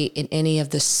participate in any of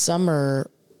the summer,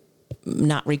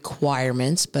 not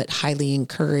requirements, but highly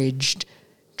encouraged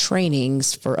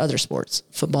trainings for other sports,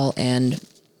 football and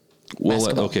Well,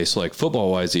 basketball? okay, so like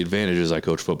football wise, the advantage is I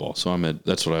coach football, so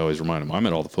that's what I always remind them. I'm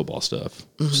at all the football stuff.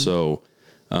 So,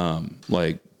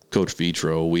 like Coach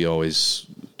Vitro, we always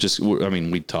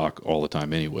we talk all the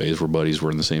time anyways. We're buddies.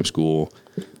 We're in the same school.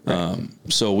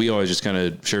 So we always just kind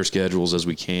of share schedules as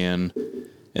we can.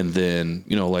 And then,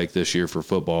 like this year for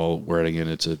football,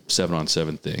 it's a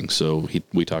 7-on-7 thing. So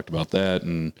we talked about that,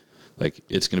 and like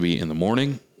it's going to be in the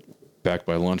morning, back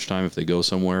by lunchtime if they go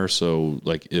somewhere. So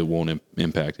like it won't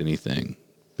impact anything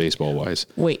baseball wise.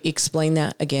 Wait, explain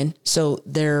that again. So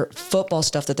their football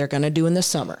stuff that they're going to do in the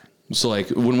summer. So like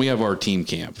when we have our team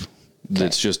camp,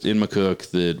 that's just in McCook,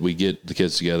 that we get the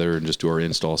kids together and just do our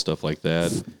install stuff like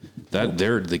that.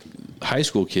 The high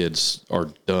school kids are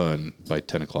done by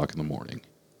 10 o'clock in the morning,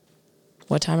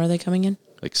 What time are they coming in?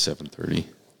 like 7:30.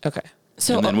 Okay.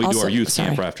 So And then we do also- our youth sorry.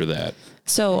 camp after that.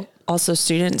 So also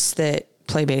students that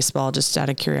play baseball, just out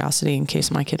of curiosity, in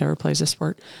case my kid ever plays a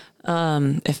sport,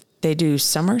 if they do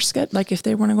summer schedule, like if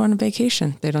they want to go on a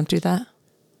vacation, they don't do that?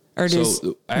 Or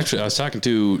So actually, I was talking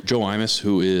to Joe Imus,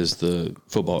 who is the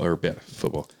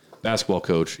basketball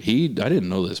coach. I didn't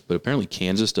know this, but apparently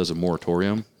Kansas does a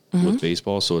moratorium with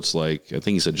baseball. So it's like, I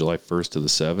think he said July 1st to the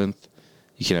 7th,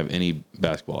 you can't have any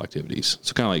basketball activities.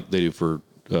 So kind of like they do for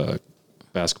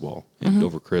basketball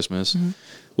over Christmas,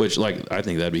 which like, I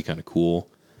think that'd be kind of cool.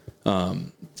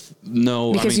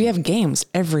 No, because you have games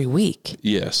every week.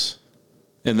 yes.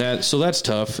 And that's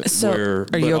tough. So are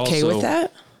you but okay also, with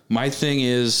that? My thing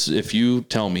is, if you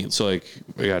tell me, so like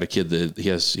I got a kid that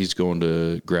he's going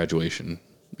to graduation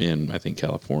in, I think,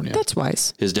 California. That's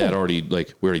wise. His dad we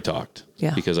already talked.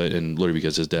 Yeah. Because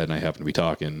his dad and I happened to be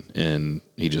talking, and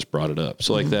he just brought it up.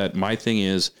 So like that, my thing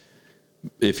is,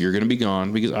 if you're going to be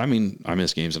gone, because I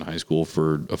missed games in high school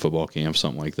for a football camp,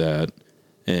 something like that,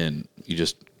 and you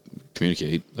just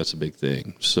communicate. That's a big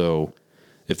thing. So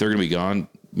if they're going to be gone,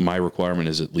 my requirement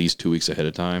is at least 2 weeks ahead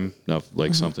of time. Now, if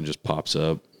like something just pops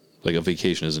up, like a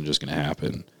vacation isn't just going to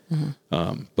happen.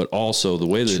 But also the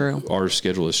way that our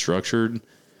schedule is structured,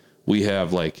 we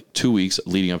have like 2 weeks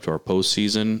leading up to our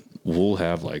postseason. We'll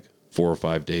have like 4 or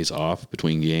 5 days off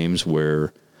between games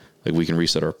where like we can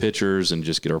reset our pitchers and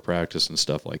just get our practice and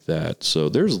stuff like that. So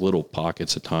there's little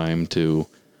pockets of time to,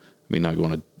 not go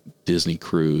on a Disney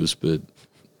cruise, but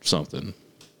something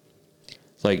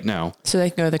like now. So they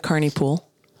can go to the Carney pool.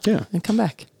 Yeah. And come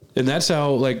back. And that's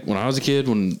how, like, when I was a kid,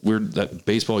 that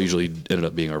baseball usually ended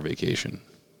up being our vacation.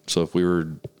 So if we were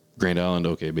Grand Island,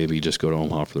 okay, maybe just go to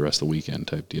Omaha for the rest of the weekend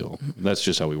type deal. That's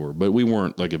just how we were. But we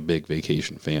weren't like a big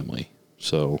vacation family.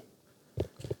 So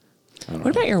What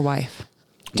about your wife?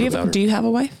 Do you have a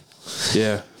wife?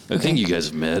 Yeah. I think you guys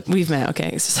have met. We've met.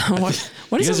 Okay. So what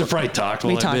you is guys it? have probably talked.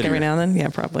 We talk every now and then. Yeah,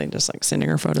 probably just like sending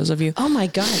her photos of you. Oh my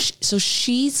gosh. So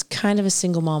she's kind of a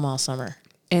single mom all summer.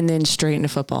 And then straight into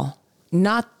football.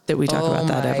 Not that we talk about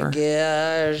that ever.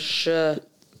 Gosh.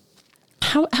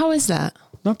 How is that?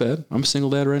 Not bad. I'm a single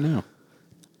dad right now.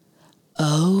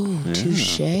 Oh,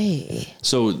 touche.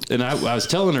 So, and I was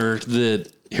telling her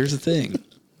that here's the thing.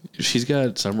 She's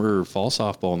got summer fall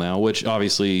softball now, which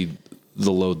obviously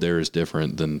the load there is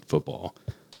different than football.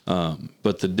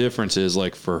 But the difference is,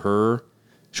 like, for her,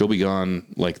 she'll be gone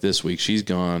like this week. She's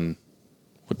gone,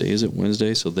 what day is it?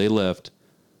 Wednesday. So they left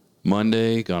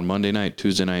gone Monday night,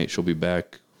 Tuesday night. She'll be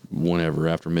back whenever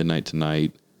after midnight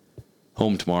tonight,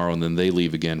 home tomorrow. And then they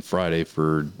leave again Friday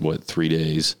for 3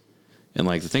 days. And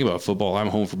like the thing about football, I'm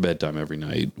home for bedtime every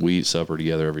night. We eat supper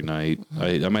together every night.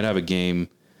 I might have a game,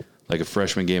 like a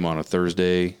freshman game on a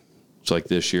Thursday. So like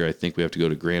this year, I think we have to go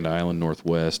to Grand Island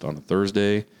Northwest on a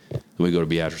Thursday. Then we go to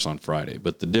Beatrice on Friday.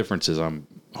 But the difference is I'm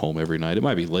home every night. It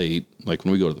might be late. Like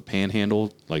when we go to the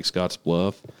Panhandle, like Scotts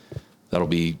Bluff, that'll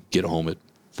be get home at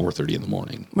 4:30 in the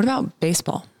morning. What about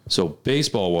baseball? So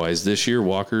baseball wise, this year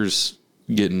Walker's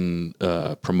getting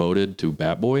promoted to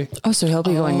bat boy. Oh, so he'll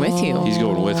be going with you. He's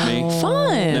going with me.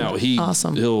 Fun. Now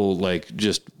Awesome. He'll like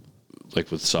just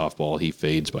like with softball, he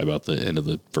fades by about the end of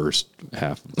the first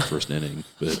half of the first inning.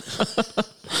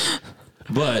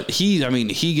 But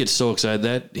he gets so excited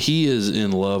that he is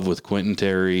in love with Quentin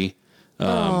Terry,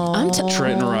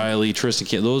 Trenton Riley, Tristan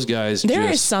Kent, those guys. There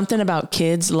is something about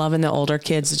kids loving the older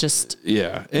kids. Just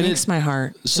and makes my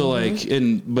heart. So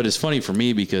but it's funny for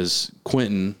me because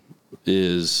Quentin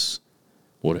is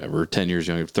 10 years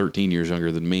younger, 13 years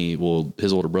younger than me. Well,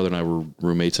 his older brother and I were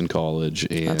roommates in college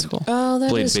and That's cool.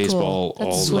 played baseball cool.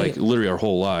 all like literally our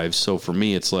whole lives. So for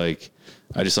me, it's like,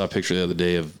 I just saw a picture the other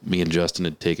day of me and Justin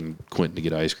had taken Quentin to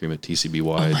get ice cream at TCB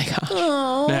Wide. Oh my gosh.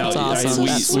 Oh, Now, that's awesome.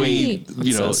 That's sweet.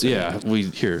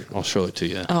 I'll show it to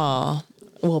you. Oh,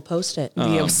 We'll post it.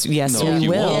 yes, No, we you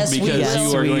will. won't, because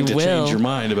Yes, you are we going to will. change your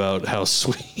mind about how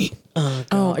sweet. Oh,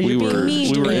 Are you being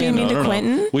mean? Are you being mean to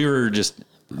Quentin? We were just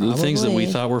the things that we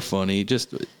Probably. thought were funny.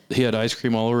 Just he had ice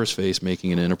cream all over his face,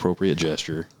 making an inappropriate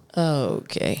gesture.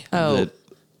 Okay. Oh, That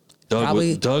Doug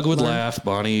Probably Doug would learn. laugh.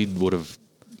 Bonnie would have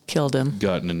killed him.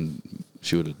 gotten, and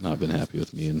she would have not been happy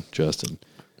with me and Justin.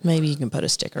 Maybe you can put a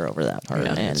sticker over that part.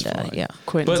 Yeah, and that's fine. yeah.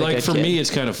 Quentin's But a like good for kid. me, it's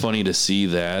kind of funny to see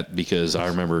that because I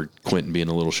remember Quentin being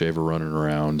a little shaver running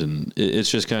around, and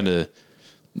it's just kind of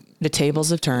The tables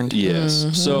have turned. yes.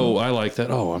 So I like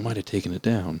that. Oh, I might have taken it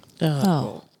down.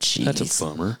 Oh, Jeez. That's a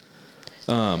bummer.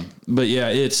 But yeah,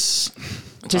 it's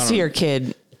to see your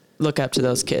kid look up to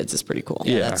those kids is pretty cool.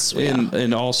 yeah, that's sweet.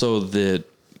 and also that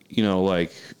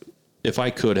like if I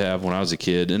could have when I was a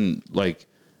kid, and like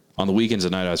on the weekends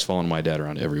at night, I was following my dad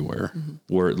around everywhere,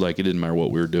 where like it didn't matter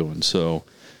what we were doing. So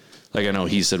like I know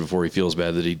he said before he feels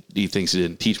bad that he thinks he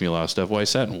didn't teach me a lot of stuff. Well, I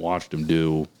sat and watched him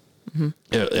do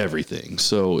everything.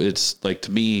 So it's like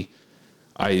to me,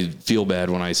 I feel bad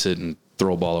when I sit and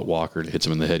throw a ball at Walker and it hits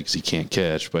him in the head because he can't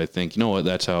catch. But I think, you know what,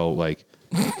 that's how like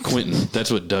Quentin, that's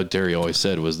what Doug Terry always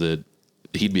said was that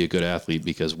he'd be a good athlete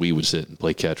because we would sit and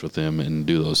play catch with him and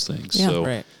do those things. Yeah, so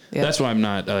right. Yeah. that's why I'm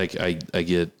not like, I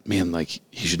get, man, like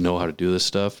he should know how to do this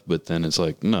stuff. But then it's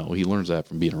like, no, he learns that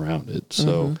from being around it.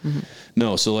 So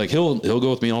no, so like he'll go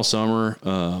with me all summer.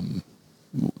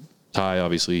 Ty,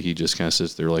 obviously he just kind of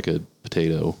sits there like a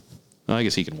potato. I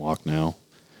guess he can walk now.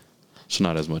 So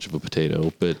not as much of a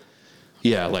potato, but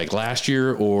yeah, like last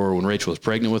year or when Rachel was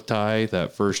pregnant with Ty,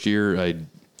 that first year, I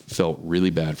felt really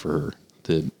bad for her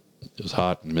that It was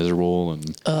hot and miserable,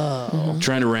 and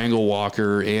trying to wrangle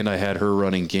Walker, and I had her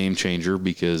running Game Changer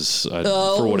because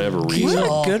for whatever reason.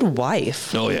 What a good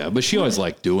wife. Oh yeah, but she always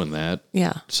liked doing that.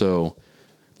 Yeah. So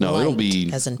no, it'll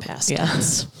be as in past Yeah.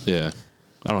 tense. yeah.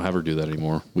 I don't have her do that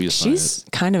anymore. We just She's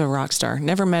kind of a rock star.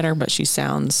 Never met her, but she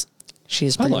sounds,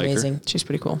 She's pretty like her. amazing. she's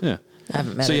pretty cool. yeah. I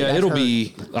haven't met So her. yeah, I've it'll heard.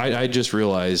 be. I just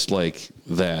realized like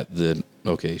that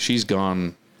okay, she's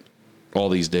gone all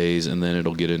these days, and then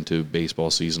it'll get into baseball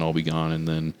season. I'll be gone, and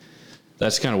then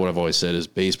that's kind of what I've always said is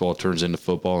baseball turns into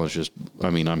football. And it's just, I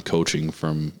mean, I'm coaching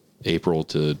from April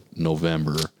to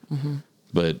November,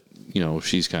 but you know,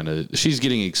 she's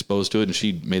getting exposed to it, and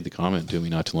she made the comment to me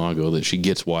not too long ago that she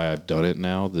gets why I've done it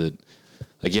now. That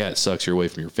like, yeah, it sucks you're away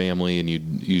from your family and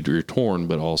you're torn,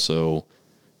 but also,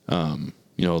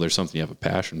 you know, there's something you have a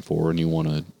passion for and you want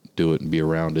to do it and be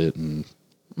around it. And,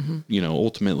 you know,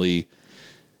 ultimately,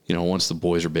 you know, once the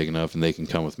boys are big enough and they can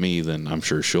come with me, then I'm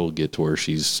sure she'll get to where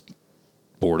she's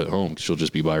bored at home. She'll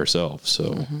just be by herself.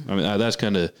 So, I mean, that's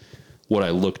kind of what I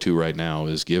look to right now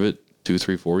is give it 2,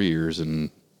 3, 4 years and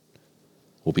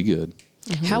we'll be good.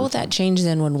 How will that change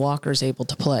then when Walker's able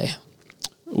to play?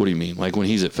 What do you mean? Like when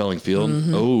he's at Felling Field?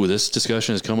 Oh, this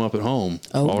discussion has come up at home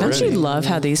already. Don't you love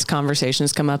how these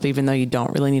conversations come up even though you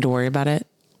don't really need to worry about it?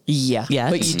 Yeah.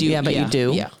 Yes. But you do. Yeah, but you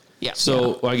do. Yeah. Yeah.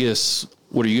 So I guess,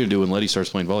 what are you going to do when Letty starts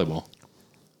playing volleyball?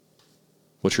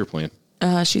 What's your plan?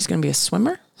 She's going to be a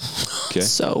swimmer. Okay.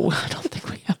 So I don't think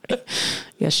we have it.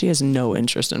 Yeah, she has no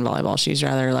interest in volleyball. She's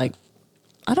rather like,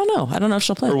 I don't know. I don't know if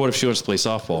she'll play. Or what if she wants to play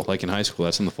softball, like in high school?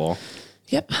 That's in the fall.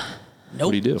 Yep.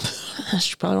 What do you do?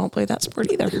 She probably won't play that sport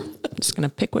either. I'm just going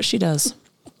to pick what she does.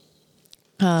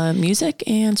 Music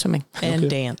and swimming. And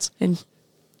dance. And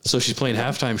So she's playing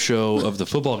halftime show of the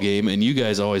football game, and you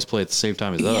guys always play at the same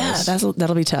time as us. yeah,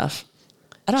 that'll be tough.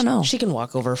 I don't know. She can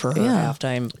walk over for her Yeah.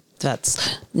 halftime.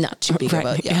 That's not too big Right,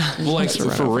 of a, yeah. Well, like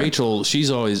That's for right. Rachel,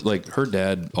 she's always like her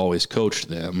dad always coached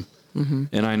them,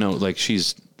 and I know like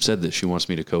she's said that she wants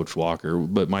me to coach Walker.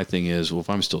 But my thing is, well, if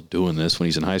I'm still doing this when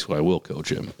he's in high school, I will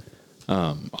coach him.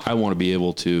 I want to be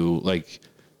able to like.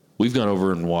 We've gone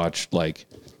over and watched like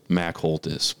Mac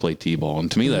Holtis play t-ball,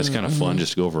 and to me that's kind of fun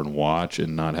just to go over and watch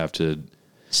and not have to.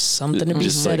 something to be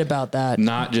Just said like about that.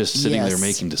 Not just sitting there Yes.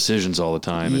 making decisions all the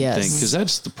time and Yes. think, because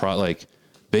that's the like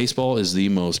baseball is the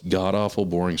most god awful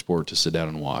boring sport to sit down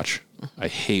and watch. I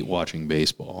hate watching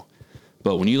baseball,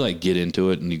 but when you like get into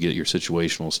it and you get your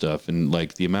situational stuff and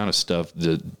like the amount of stuff,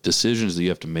 the decisions that you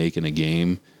have to make in a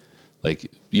game,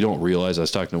 like you don't realize. I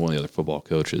was talking to one of the other football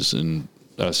coaches and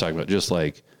I was talking about just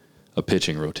like a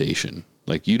pitching rotation.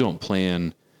 Like you don't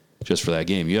plan just for that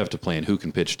game. You have to plan who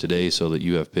can pitch today so that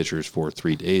you have pitchers for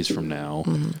 3 days from now.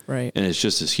 Right. And it's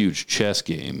just this huge chess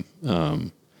game.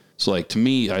 So like to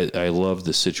me, I love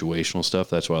the situational stuff.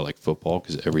 That's why I like football,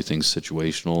 because everything's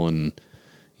situational. And,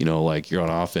 you know, like you're on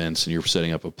offense and you're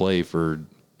setting up a play for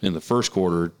in the first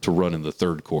quarter to run in the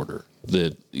third quarter.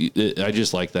 I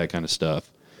just like that kind of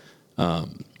stuff.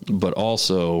 But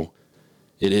also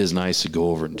it is nice to go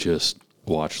over and just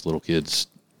watch little kids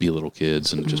be little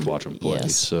kids and just watch them play.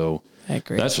 Yes. So I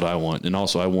agree. that's what I want. And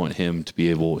also I want him to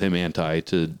be able, him and Ty,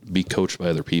 to be coached by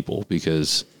other people,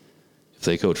 because if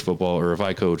they coach football or if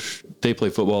I coach, they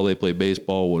play football, they play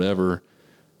baseball, whatever.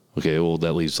 Okay. Well,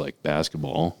 that leaves like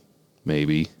basketball,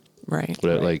 maybe. right.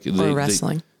 But like Or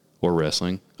wrestling. or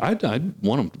wrestling. I'd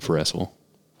want them to wrestle.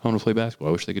 I want to play basketball.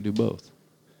 I wish they could do both.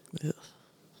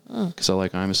 Because I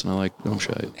like Imus and I like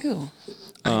Domscheit. Ew.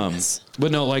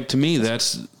 But no, like to me,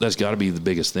 that's got to be the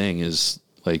biggest thing. Is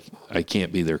like I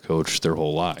can't be their coach their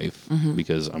whole life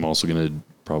because I'm also going to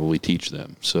probably teach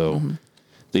them. So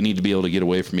they need to be able to get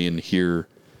away from me and hear.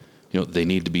 You know, they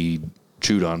need to be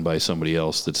chewed on by somebody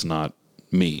else that's not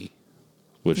me.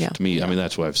 Which Yeah. to me, I mean,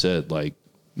 that's what I've said. Like,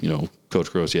 you know, Coach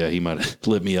Gross, yeah, he might have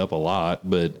lit me up a lot,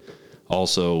 but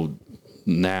also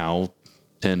now,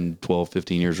 10, 12,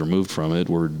 15 years removed from it,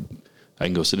 I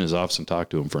can go sit in his office and talk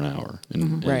to him for an hour.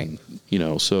 And, Right. and, you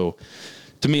know, so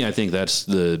to me, I think that's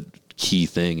the key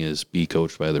thing is be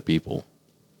coached by other people.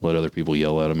 Let other people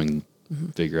yell at them and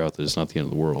figure out that it's not the end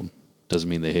of the world. Doesn't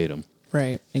mean they hate them.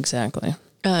 Right. Exactly.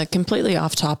 Completely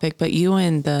off topic, but you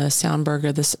and the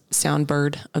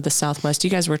Soundbird of the Southwest, you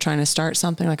guys were trying to start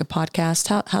something like a podcast.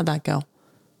 How'd that go?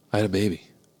 I had a baby.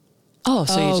 Oh,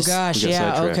 so you Oh just gosh. we got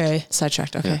Yeah. sidetracked. Okay.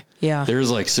 sidetracked. Okay. Yeah. There's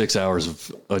like 6 hours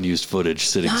of unused footage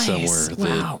sitting Nice.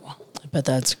 somewhere. Wow. But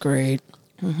that's great.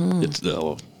 It's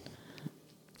don't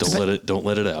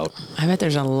let it out. I bet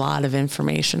there's a lot of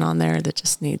information on there that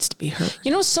just needs to be heard. You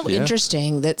know, it's so Yeah.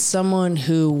 interesting that someone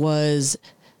who was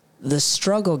the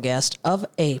struggle guest of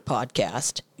a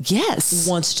podcast Yes.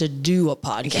 wants to do a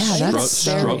podcast. Yeah, that's-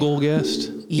 Struggle guest?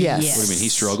 Yes. What do you mean? He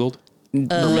struggled?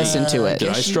 listen to it. Did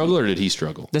I struggle or did he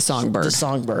struggle? The songbird. The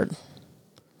songbird.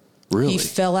 Really? He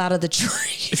fell out of the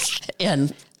tree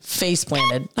and face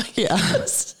planted.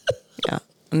 Yes. Yeah.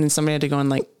 And then somebody had to go and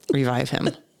like revive him.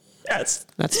 Yes.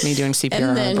 That's me doing CPR And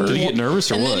on then a bird. Did he get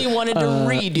nervous or And what? then he wanted to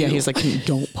redo. Yeah, he's like,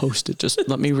 don't post it. Just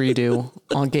let me redo.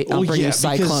 I'll Well, bring yeah, you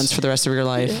cyclones because- for the rest of your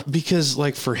life. Because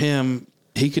like for him,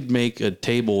 he could make a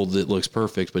table that looks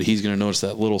perfect, but he's going to notice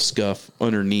that little scuff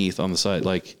underneath on the side.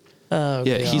 Like,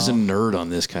 he's a nerd on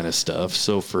this kind of stuff.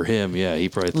 So for him, he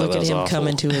probably thought Look that at was him awful.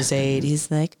 coming to his aid. He's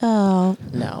like, oh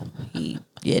no.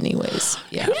 Anyways,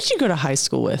 yeah. Who did you go to high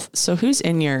school with? So who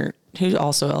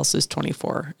also else is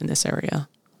 24 in this area?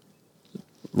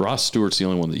 Ross Stewart's the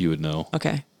only one that you would know,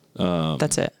 Okay.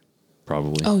 That's it.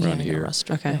 probably Oh yeah, around here.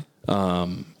 Okay.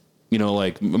 You know,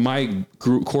 like my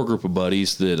core group of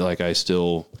buddies that like I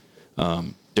still,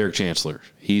 Derek Chancellor,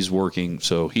 he's working.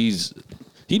 So he'd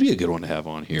be a good one to have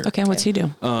on here. Okay. What's he do?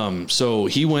 So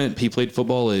he played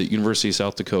football at University of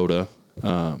South Dakota,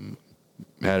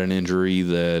 had an injury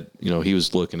that, he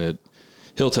was looking at,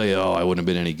 he'll tell you, I wouldn't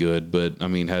have been any good, but I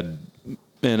mean, had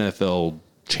NFL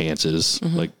chances,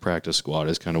 like practice squad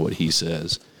is kind of what he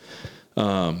says.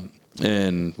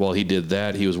 And while he did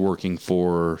that, he was working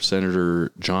for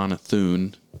Senator John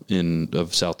Thune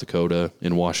of South Dakota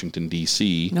in Washington,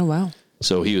 D.C. Oh, wow.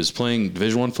 So he was playing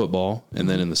Division I football, and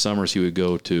then in the summers he would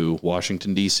go to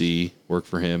Washington, D.C., work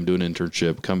for him, do an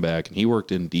internship, come back, and he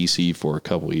worked in D.C. for a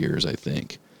couple of years, I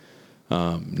think.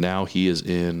 Now he is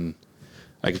in,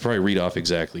 I could probably read off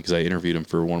exactly because I interviewed him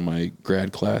for one of my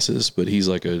grad classes, but he's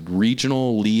like a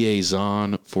regional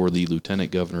liaison for the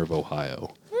Lieutenant Governor of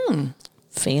Ohio.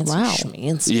 Fancy Wow.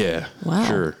 schmancy. Yeah, Wow.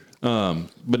 sure.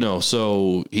 But no,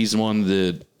 so he's the one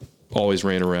that always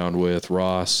ran around with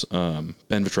Ross, Ben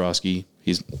Petrosky.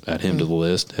 He's add him to the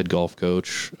list. Head golf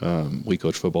coach. We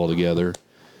coach football together.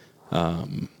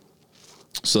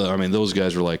 So I mean, those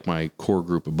guys are like my core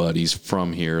group of buddies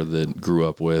from here that grew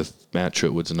up with. Matt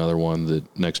Chitwood's another one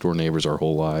that next door neighbors our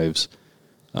whole lives.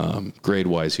 Grade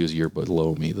wise, he was a year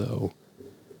below me though.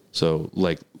 So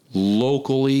like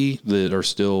locally that are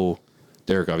still.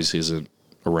 Derek obviously isn't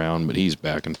around, but he's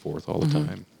back and forth all the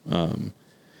time.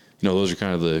 Those are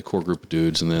kind of the core group of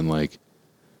dudes. And then like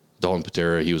Dalton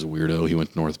Patera, he was a weirdo. He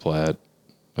went to North Platte.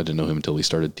 I didn't know him until he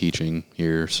started teaching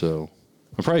here. So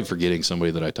I'm probably forgetting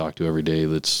somebody that I talk to every day.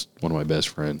 That's one of my best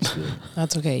friends.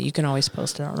 That's okay. You can always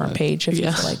post it on our page if you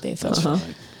feel like they feel.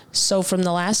 Fine. So from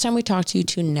the last time we talked to you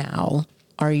to now,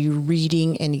 are you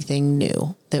reading anything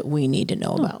new that we need to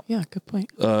know about? Yeah, good point.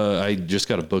 I just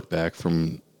got a book back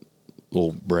from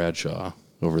old Bradshaw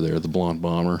over there, the Blonde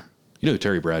Bomber. You know who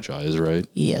Terry Bradshaw is, right?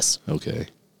 Yes. Okay.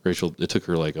 Rachel, it took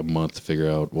her like a month to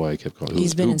figure out why I kept calling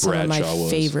He's been who in some of my Bradshaw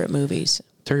was. favorite movies.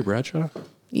 Terry Bradshaw?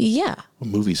 Yeah. What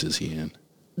movies is he in?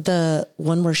 The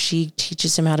one where she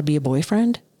teaches him how to be a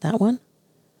boyfriend. That one.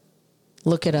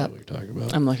 Look it up. What you're talking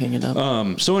about. I'm looking it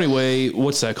up. So anyway,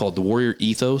 what's that called? The Warrior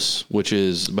Ethos, which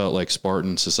is about like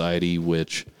Spartan society,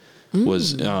 which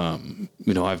was, I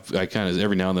kind of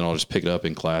every now and then I'll just pick it up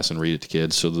in class and read it to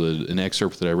kids. So an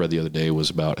excerpt that I read the other day was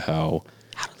about how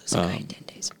How to lose a guy in 10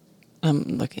 days. I'm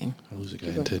looking. I lose a guy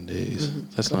in 10 days.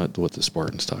 That's not what the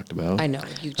Spartans talked about. I know.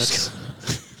 You just.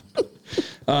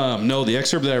 No, the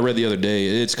excerpt that I read the other day,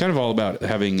 it's kind of all about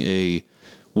having a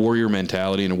warrior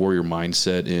mentality and a warrior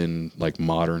mindset in like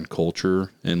modern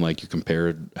culture. And like you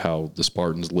compared how the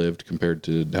Spartans lived compared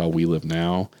to how we live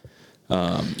now.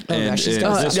 gosh, she's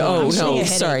got this this one- I'm no, getting a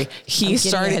sorry. headache. He I'm getting a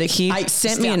started. headache. He I-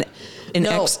 sent me stop. an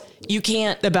No, ex you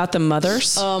can't. about the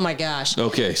mothers. Oh my gosh.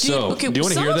 Okay, so okay, do you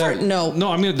want to some hear of that? our- no.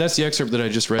 No, that's the excerpt that I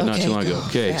just read not Okay, too long ago. go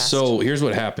Okay, fast. so here's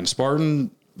what happened.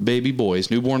 Spartan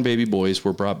newborn baby boys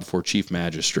were brought before chief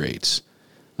magistrates.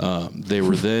 They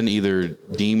were then either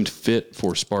deemed fit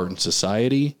for Spartan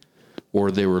society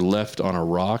or they were left on a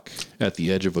rock at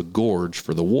the edge of a gorge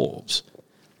for the wolves.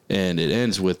 And it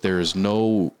ends with there is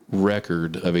no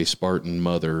record of a Spartan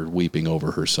mother weeping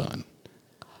over her son.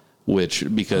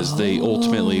 Because they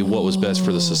ultimately, what was best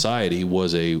for the society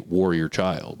was a warrior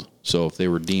child. So if they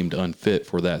were deemed unfit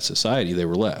for that society, they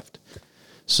were left.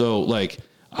 So like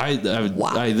I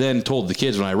then told the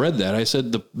kids when I read that, I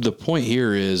said the point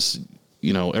here is,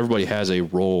 everybody has a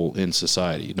role in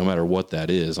society, no matter what that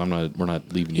is. We're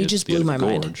not leaving you just at the end blew of the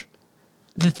my mind. gorge.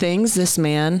 The things this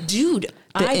man, Dude.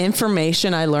 the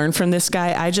information I learned from this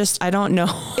guy, I don't know.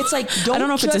 It's like, I don't don't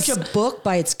know if it's judge a book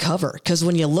by its cover. Because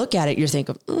when you look at it, you're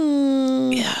thinking,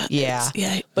 yeah.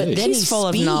 But then he's he full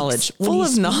of speaks. knowledge. When Full he of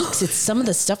speaks, knowledge. it's some of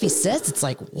the stuff he says. It's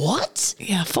like, what?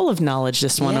 Yeah, full of knowledge.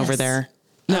 This one over Yes. there.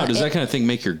 Now, does that kind of thing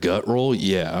make your gut roll?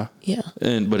 Yeah. Yeah.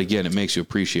 But again, it makes you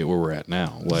appreciate where we're at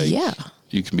now. Like, Yeah.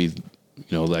 you can be,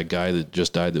 that guy that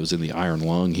just died that was in the Iron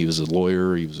Lung, he was a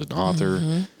lawyer, he was an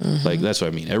author. Like, that's what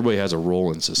I mean. Everybody has a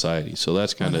role in society. So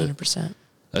that's kind of, 100%.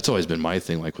 that's always been my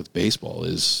thing, like with baseball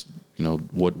is,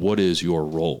 what is your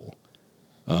role?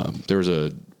 There was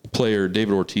a player,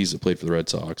 David Ortiz, that played for the Red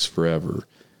Sox forever.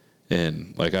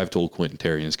 And like I've told Quentin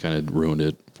Terry, and it's kind of ruined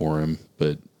it for him.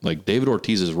 But like David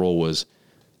Ortiz's role was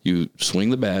you swing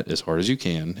the bat as hard as you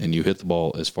can and you hit the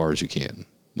ball as far as you can.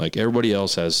 Like everybody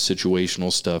else has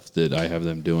situational stuff that I have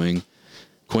them doing.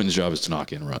 Quentin's job is to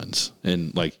knock in runs.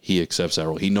 And like he accepts that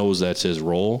role. He knows that's his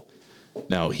role.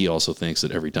 Now he also thinks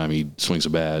that every time he swings a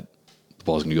bat, the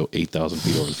ball's going to go 8,000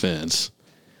 feet over the fence.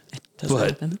 Does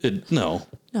that happen? No.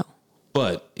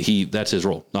 But that's his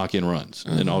role, knock in runs.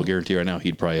 And I'll guarantee right now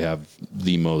he'd probably have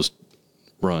the most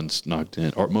runs knocked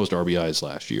in, or most RBIs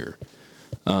last year.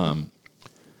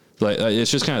 Like it's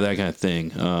just kind of that kind of thing.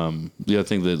 The other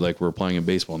thing that like we're applying in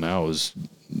baseball now is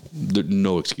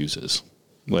no excuses.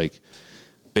 Like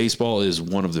baseball is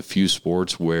one of the few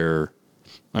sports where,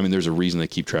 there's a reason they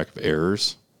keep track of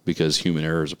errors because human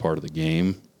error is a part of the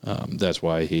game. That's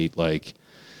why I hate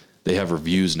they have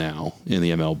reviews now in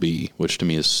the MLB, which to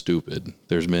me is stupid.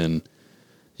 There's been,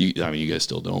 you guys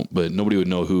still don't, but nobody would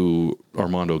know who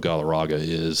Armando Galarraga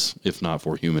is if not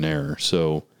for human error.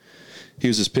 So he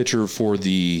was this pitcher for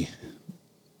the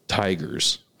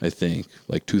Tigers, I think,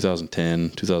 like 2010,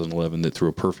 2011, that threw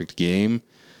a perfect game.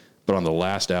 But on the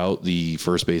last out, the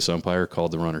first base umpire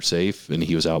called the runner safe, and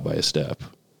he was out by a step.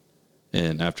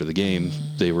 And after the game,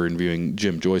 they were interviewing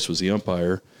Jim Joyce was the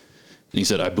umpire. And he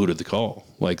said, I booted the call.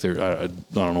 Like, I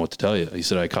don't know what to tell you. He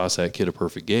said, I cost that kid a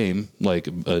perfect game. Like,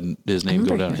 his name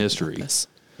go down in history.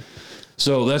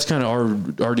 So that's kind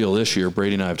of our deal this year.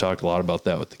 Brady and I have talked a lot about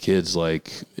that with the kids. Like,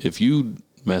 if you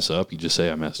mess up, you just say,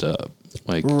 I messed up.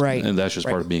 Like, right. And that's just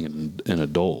part of being an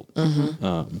adult.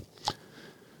 I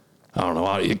don't know.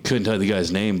 I couldn't tell you the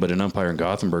guy's name, but an umpire in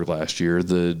Gothenburg last year,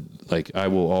 I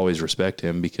will always respect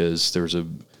him because there was a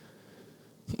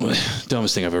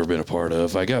dumbest thing I've ever been a part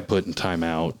of. I got put in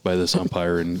timeout by this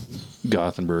umpire in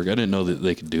Gothenburg. I didn't know that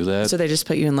they could do that. So they just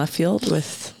put you in left field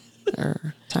with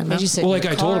or timeout? Well, like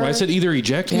I told him, I said either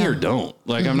eject me or don't.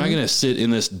 Like I'm not going to sit in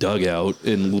this dugout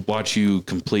and watch you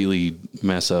completely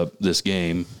mess up this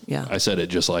game. Yeah. I said it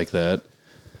just like that.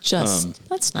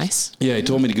 That's nice. Yeah, he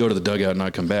told me to go to the dugout and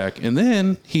not come back. And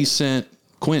then he sent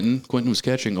Quentin was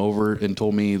catching over and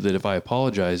told me that if I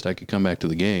apologized, I could come back to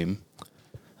the game.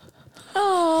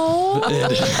 Oh.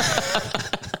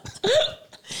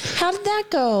 How did that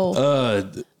go?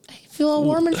 I feel all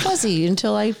warm and fuzzy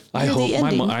until I hear the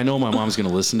ending. I know my mom's going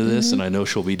to listen to this and I know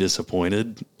she'll be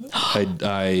disappointed.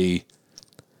 I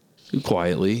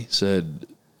quietly said,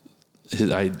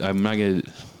 I'm not going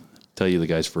to tell you the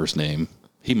guy's first name.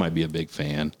 He might be a big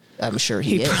fan. I'm sure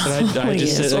he is. I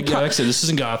just said, like I said, this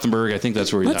is in Gothenburg. I think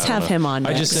that's where he's at. Let's have him on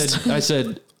next. I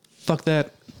said, fuck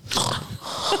that.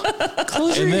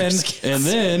 And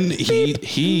then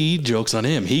he jokes on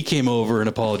him. He came over and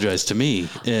apologized to me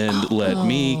and let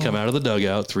me come out of the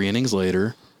dugout 3 innings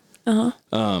later.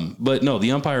 But no,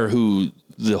 the umpire who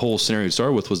the whole scenario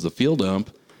started with was the field ump,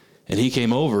 and he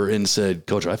came over and said,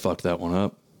 "Coach, I fucked that one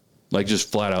up." Like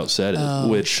just flat out said it.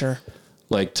 Which, sure.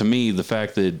 Like to me, the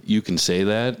fact that you can say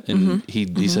that, and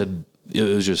he said it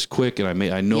was just quick, and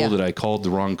I know that I called the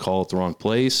wrong call at the wrong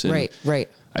place. And right.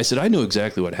 I said, I knew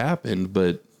exactly what happened,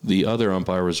 but the other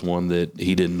umpire was one that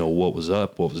he didn't know what was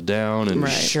up, what was down. And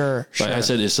Sure. I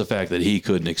said, it's the fact that he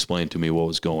couldn't explain to me what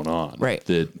was going on. Right.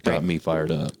 That got me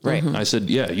fired up. Right. I said,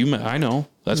 yeah, I know.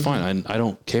 That's fine. I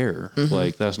don't care.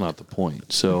 Like, that's not the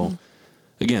point. So,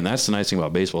 again, that's the nice thing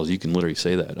about baseball is you can literally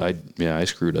say that. I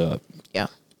screwed up. Yeah.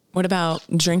 What about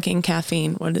drinking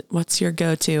caffeine? What's your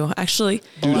go-to? Actually,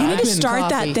 Dude, you need to I've start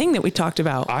been that thing that we talked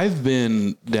about. I've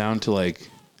been down to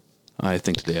I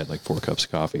think today I had 4 cups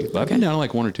of coffee. But I've been down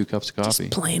to 1 or 2 cups of coffee.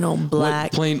 Just plain old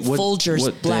black.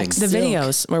 Folgers black The silk.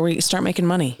 videos where we start making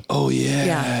money. Oh,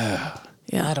 Yeah.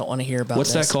 I don't want to hear about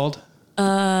What's this. that called?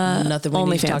 Nothing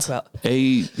we need to talk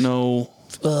OnlyFans.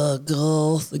 about.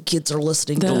 Girl, the kids are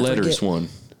listening. The Don't letters forget. one.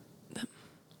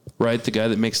 Right? The guy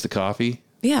that makes the coffee.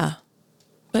 Yeah.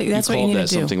 But that's what you called need that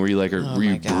to do. something where you where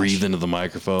you gosh. breathe into the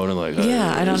microphone and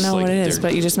I don't know what it is,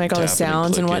 but you just make all the tapping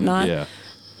sounds and clicking. whatnot. Yeah.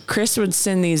 Chris would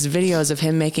send these videos of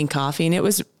him making coffee, and it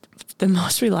was the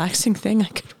most relaxing thing I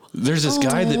could watch. There's this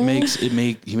guy that makes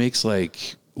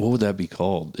what would that be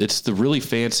called? It's the really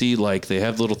fancy, they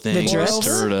have little things, drips?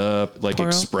 stir it up, Poro?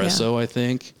 espresso, I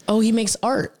think. Oh, he makes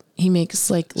art. He makes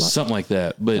Something like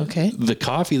that. But Okay. the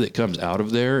coffee that comes out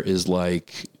of there is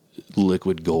like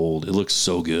liquid gold. It looks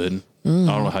so good. I don't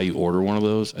know how you order one of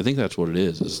those. I think that's what it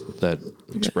is that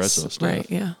espresso stuff. Right,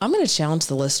 yeah. I'm going to challenge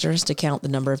the listeners to count the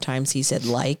number of times he said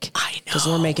like. I know. Because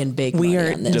we're making big money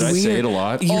on this. Did I say it a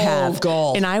lot? You Oh, have.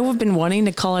 golf. And I have been wanting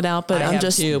to call it out, but I I'm have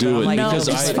just too, Do but it I'm like, because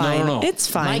it's I fine. no. It's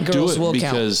fine. My Do girls it will count.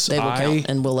 because They will I count,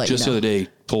 and we'll let you just know. the other day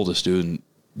told a student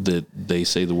that they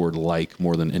say the word like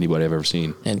more than anybody I've ever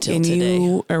seen. Until And today.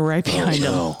 you are right behind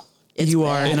them. No. You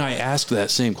are. And I asked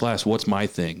that same class, what's my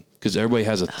thing? Because everybody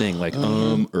has a thing like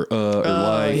or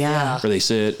like, yeah. or they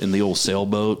sit in the old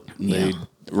sailboat and they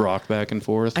rock back and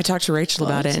forth. I talked to Rachel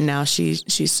about it, and now she's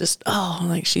just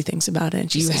like she thinks about it.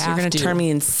 And she You says, "You're have going to to. turn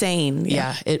me insane."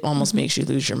 Yeah, it almost makes you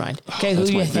lose your mind. Okay, who that's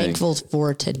are you my thing. thankful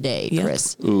for today, Yep.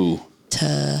 Chris? Ooh,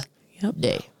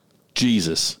 Today.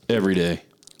 Jesus, every day.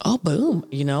 Oh, boom.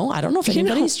 You know, I don't know if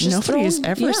anybody's just nobody has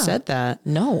thrown- ever yeah. said that.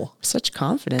 No. Such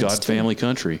confidence. God, too. family,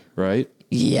 country, right?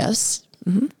 Yes.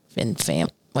 Mm-hmm.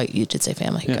 And wait, you did say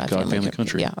family. Yeah, God, family,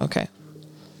 country. Yeah, okay.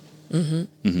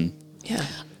 Yeah.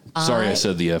 Sorry, I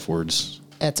said the F words.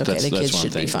 That's okay. The kids what I'm should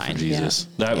be thankful for fine. Jesus.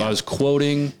 That I was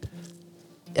quoting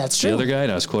That's true. the other guy,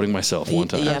 and I was quoting myself one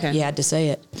time. Yeah, Okay. you had to say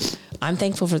it. I'm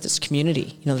thankful for this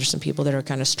community. You know, there's some people that are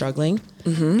kind of struggling,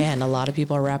 and a lot of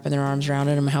people are wrapping their arms around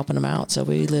it and helping them out. So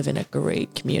we live in a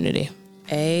great community.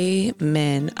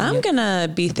 Amen. I'm going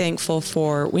to be thankful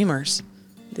for Weimers.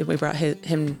 That we brought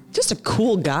him, just a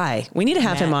cool guy. We need to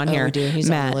have Matt. him on Oh, here. we do. He's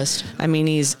on the Matt. list. I mean,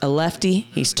 he's a lefty.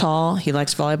 He's tall. He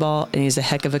likes volleyball, and he's a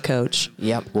heck of a coach.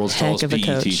 Yep. World's Heck tallest of a PE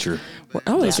coach. teacher.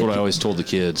 Oh, That's is it? what I always told the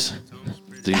kids.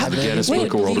 These are the Guinness Wait,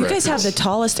 Book of World you guys have Records. the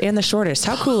tallest and the shortest.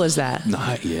 How cool is that?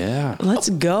 Yeah. Let's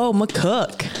go,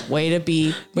 McCook. Way to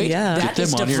be. Yeah. That Get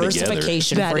is them on here together.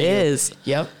 diversification. That for you. is.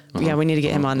 Yep. Yeah, we need to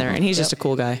get him on there, and he's just a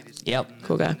cool guy. Yep.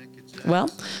 Cool guy.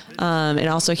 Well, and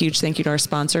also a huge thank you to our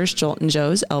sponsors, Jolt and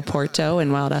Joe's, El Porto,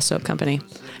 and Wild Ass Soap Company.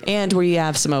 And we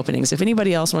have some openings. If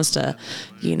anybody else wants to,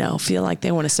 feel like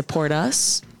they want to support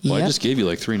us. Well, I Yep. just gave you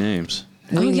like 3 names.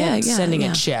 We yeah, meant yeah, sending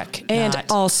yeah. a check. And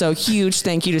not- also huge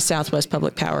thank you to Southwest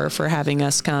Public Power for having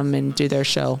us come and do their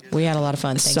show. we had a lot of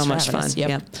fun. Thanks So for much having fun. us.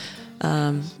 Yep.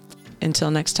 Yeah.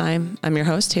 Until next time, I'm your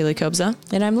host, Haley Kobza.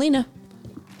 And I'm Lena.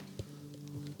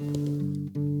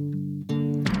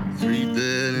 3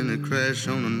 dead in a crash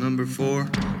on the number 4.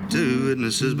 2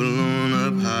 witnesses blown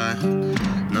up high.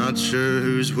 Not sure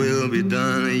whose will be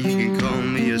done. You can call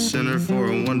me a sinner for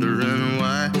wondering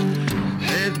why.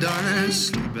 Head darn,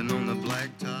 sleeping on the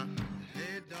blacktop.